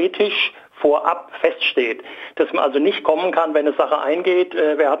theoretisch vorab feststeht. Dass man also nicht kommen kann, wenn eine Sache eingeht,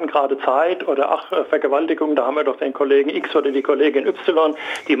 wir hatten gerade Zeit oder Vergewaltigung, da haben wir doch den Kollegen X oder die Kollegin Y,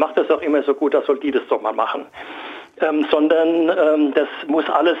 die macht das auch immer so gut, da soll die das doch mal machen. Sondern das muss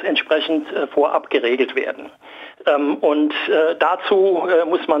alles entsprechend vorab geregelt werden. Und dazu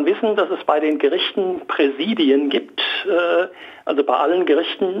muss man wissen, dass es bei den Gerichten Präsidien gibt. Also bei allen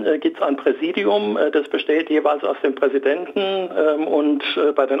Gerichten gibt es ein Präsidium, das besteht jeweils aus dem Präsidenten und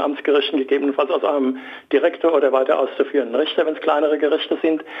bei den Amtsgerichten gegebenenfalls aus einem Direktor oder weiter auszuführenden Richter, wenn es kleinere Gerichte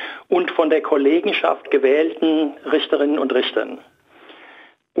sind, und von der Kollegenschaft gewählten Richterinnen und Richtern.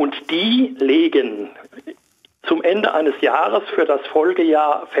 Und die legen zum Ende eines Jahres für das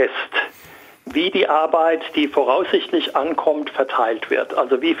Folgejahr fest, wie die Arbeit, die voraussichtlich ankommt, verteilt wird.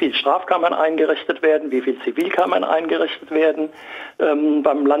 Also wie viel Strafkammern eingerichtet werden, wie viel Zivilkammern eingerichtet werden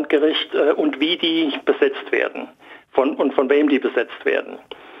beim Landgericht und wie die besetzt werden und von wem die besetzt werden.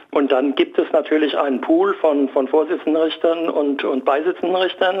 Und dann gibt es natürlich einen Pool von Vorsitzenden Richtern und Beisitzenden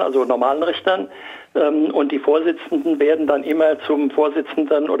Richtern, also normalen Richtern. Und die Vorsitzenden werden dann immer zum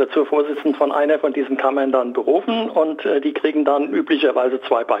Vorsitzenden oder zur Vorsitzenden von einer von diesen Kammern dann berufen und die kriegen dann üblicherweise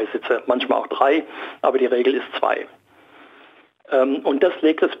 2 Beisitzer, manchmal auch 3, aber die Regel ist 2. Und das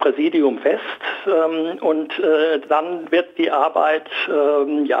legt das Präsidium fest und dann wird die Arbeit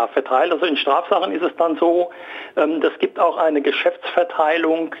verteilt. Also in Strafsachen ist es dann so, es gibt auch eine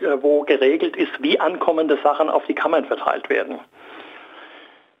Geschäftsverteilung, wo geregelt ist, wie ankommende Sachen auf die Kammern verteilt werden.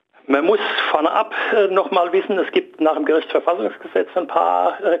 Man muss vorab nochmal wissen, es gibt nach dem Gerichtsverfassungsgesetz ein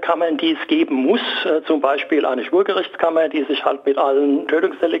paar Kammern, die es geben muss. Zum Beispiel eine Schwurgerichtskammer, die sich halt mit allen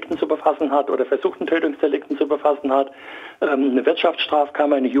Tötungsdelikten zu befassen hat oder versuchten Tötungsdelikten zu befassen hat. Eine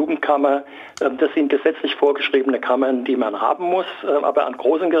Wirtschaftsstrafkammer, eine Jugendkammer. Das sind gesetzlich vorgeschriebene Kammern, die man haben muss. Aber an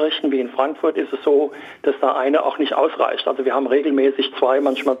großen Gerichten wie in Frankfurt ist es so, dass da eine auch nicht ausreicht. Also wir haben regelmäßig 2,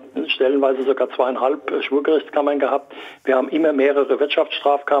 manchmal stellenweise sogar 2,5 Schwurgerichtskammern gehabt. Wir haben immer mehrere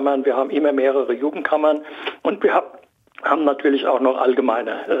Wirtschaftsstrafkammern. Wir haben immer mehrere Jugendkammern und wir haben natürlich auch noch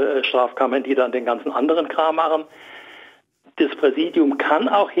allgemeine Strafkammern, die dann den ganzen anderen Kram machen. Das Präsidium kann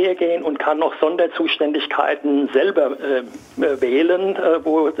auch hergehen und kann noch Sonderzuständigkeiten selber wählen,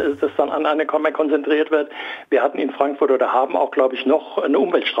 wo das dann an eine Kammer konzentriert wird. Wir hatten in Frankfurt oder haben auch, glaube ich, noch eine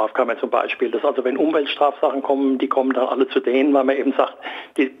Umweltstrafkammer zum Beispiel. Das also, wenn Umweltstrafsachen kommen, die kommen dann alle zu denen, weil man eben sagt,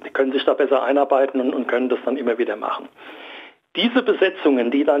 die können sich da besser einarbeiten und können das dann immer wieder machen. Diese Besetzungen,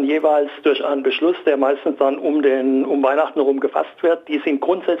 die dann jeweils durch einen Beschluss, der meistens dann um Weihnachten herum gefasst wird, die sind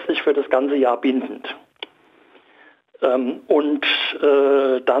grundsätzlich für das ganze Jahr bindend. Und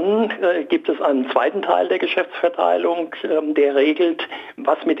dann gibt es einen zweiten Teil der Geschäftsverteilung, der regelt,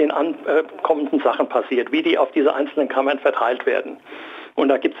 was mit den ankommenden Sachen passiert, wie die auf diese einzelnen Kammern verteilt werden. Und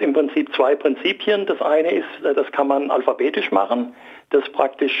da gibt es im Prinzip 2 Prinzipien. Das eine ist, das kann man alphabetisch machen, das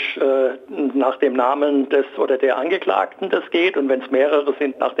praktisch nach dem Namen des oder der Angeklagten das geht und wenn es mehrere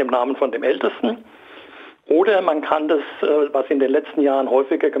sind, nach dem Namen von dem Ältesten. Oder man kann das, was in den letzten Jahren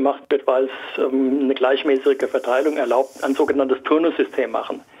häufiger gemacht wird, weil es eine gleichmäßige Verteilung erlaubt, ein sogenanntes Turnussystem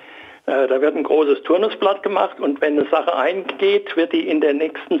machen. Da wird ein großes Turnusblatt gemacht und wenn eine Sache eingeht, wird die in der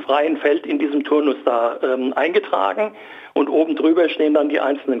nächsten freien Feld in diesem Turnus da eingetragen und oben drüber stehen dann die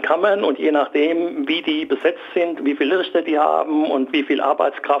einzelnen Kammern und je nachdem, wie die besetzt sind, wie viele Richter die haben und wie viel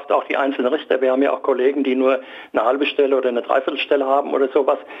Arbeitskraft auch die einzelnen Richter, wir haben ja auch Kollegen, die nur eine halbe Stelle oder eine Dreiviertelstelle haben oder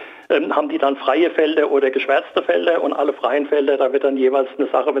sowas, haben die dann freie Felder oder geschwärzte Felder und alle freien Felder, da wird dann jeweils eine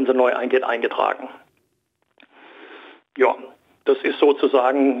Sache, wenn sie neu eingeht, eingetragen. Ja. Das ist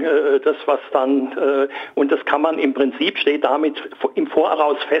sozusagen das, was dann, und das kann man im Prinzip, steht damit im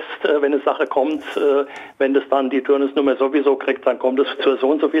Voraus fest, wenn eine Sache kommt, wenn das dann die Turnusnummer sowieso kriegt, dann kommt es zur so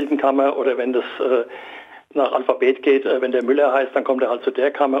und so vielten Kammer oder wenn das nach Alphabet geht, wenn der Müller heißt, dann kommt er halt zu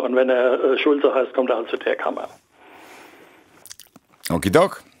der Kammer und wenn er Schulze heißt, kommt er halt zu der Kammer.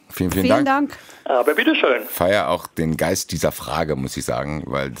 Okidok. Vielen Dank. Aber bitteschön. Feier auch den Geist dieser Frage, muss ich sagen,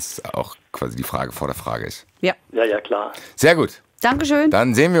 weil das auch quasi die Frage vor der Frage ist. Ja. Ja, klar. Sehr gut. Dankeschön.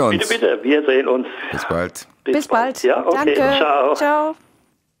 Dann sehen wir uns. Bitte, wir sehen uns. Bis bald. Bis bald. Ja, okay. Danke. Ciao. Ciao.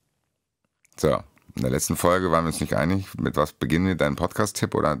 So, in der letzten Folge waren wir uns nicht einig. Mit was beginnen wir? Deinen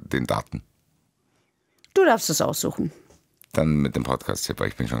Podcast-Tipp oder den Daten? Du darfst es aussuchen. Dann mit dem Podcast-Tipp, weil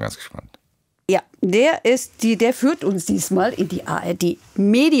ich bin schon ganz gespannt. Ja, der führt uns diesmal in die ARD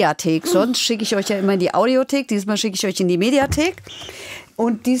Mediathek. Sonst schicke ich euch ja immer in die Audiothek. Diesmal schicke ich euch in die Mediathek.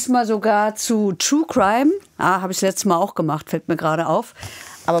 Und diesmal sogar zu TrueCrime. Habe ich das letzte Mal auch gemacht, fällt mir gerade auf.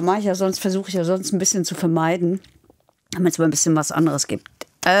 Aber versuche ich ja sonst ein bisschen zu vermeiden, damit es mal ein bisschen was anderes gibt.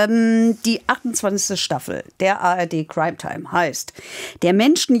 Die 28. Staffel der ARD CrimeTime heißt Der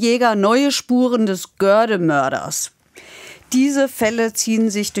Menschenjäger, neue Spuren des Göhrde-Mörders. Diese Fälle ziehen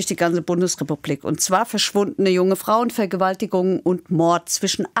sich durch die ganze Bundesrepublik. Und zwar verschwundene junge Frauen, Vergewaltigungen und Mord.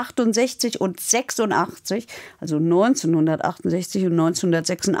 Zwischen 68 und 86, also 1968 und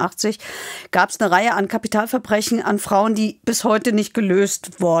 1986, gab es eine Reihe an Kapitalverbrechen an Frauen, die bis heute nicht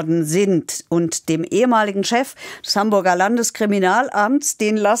gelöst worden sind. Und dem ehemaligen Chef des Hamburger Landeskriminalamts,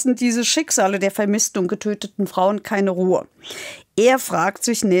 den lassen diese Schicksale der vermissten und getöteten Frauen keine Ruhe. Er fragt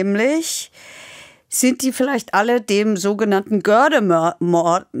sich nämlich, sind die vielleicht alle dem sogenannten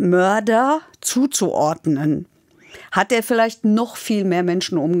Göhrde-Mörder zuzuordnen? Hat er vielleicht noch viel mehr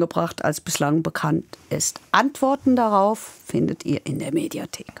Menschen umgebracht, als bislang bekannt ist? Antworten darauf findet ihr in der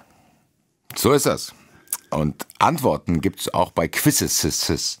Mediathek. So ist das. Und Antworten gibt es auch bei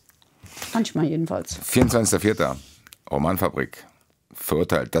Quizzes. Manchmal jedenfalls. 24.04. Romanfabrik.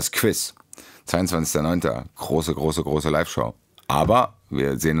 Verurteilt. Das Quiz. 22.09. Große Live-Show. Aber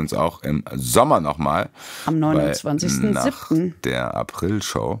wir sehen uns auch im Sommer nochmal. Am 29.07. Nach der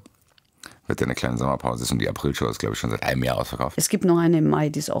April-Show wird ja eine kleine Sommerpause ist. Und die April-Show ist, glaube ich, schon seit einem Jahr ausverkauft. Es gibt noch eine im Mai,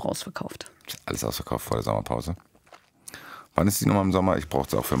 die ist auch ausverkauft. Alles ausverkauft vor der Sommerpause. Wann ist die nochmal im Sommer? Ich brauche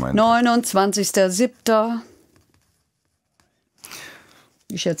es auch für meinen... 29.07.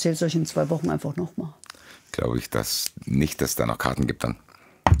 Ich erzähle es euch in 2 Wochen einfach nochmal. Glaube ich nicht, dass es da noch Karten gibt dann.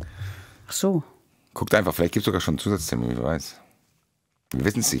 Ach so. Guckt einfach, vielleicht gibt es sogar schon einen Zusatztermin, wer weiß. Wir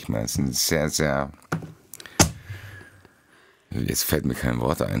wissen es nicht mehr. Es ist ein sehr... Jetzt fällt mir kein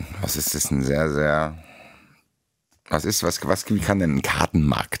Wort ein. Was ist das? Ein sehr Wie kann denn ein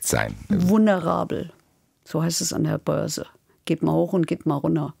Kartenmarkt sein? Vulnerabel. So heißt es an der Börse. Geht mal hoch und geht mal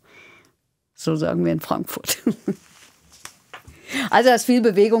runter. So sagen wir in Frankfurt. Also da ist viel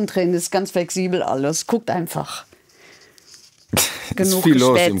Bewegung drin, ist ganz flexibel alles. Guckt einfach. Ist viel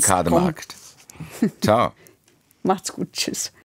los im Kartenmarkt. Ciao. Macht's gut, tschüss.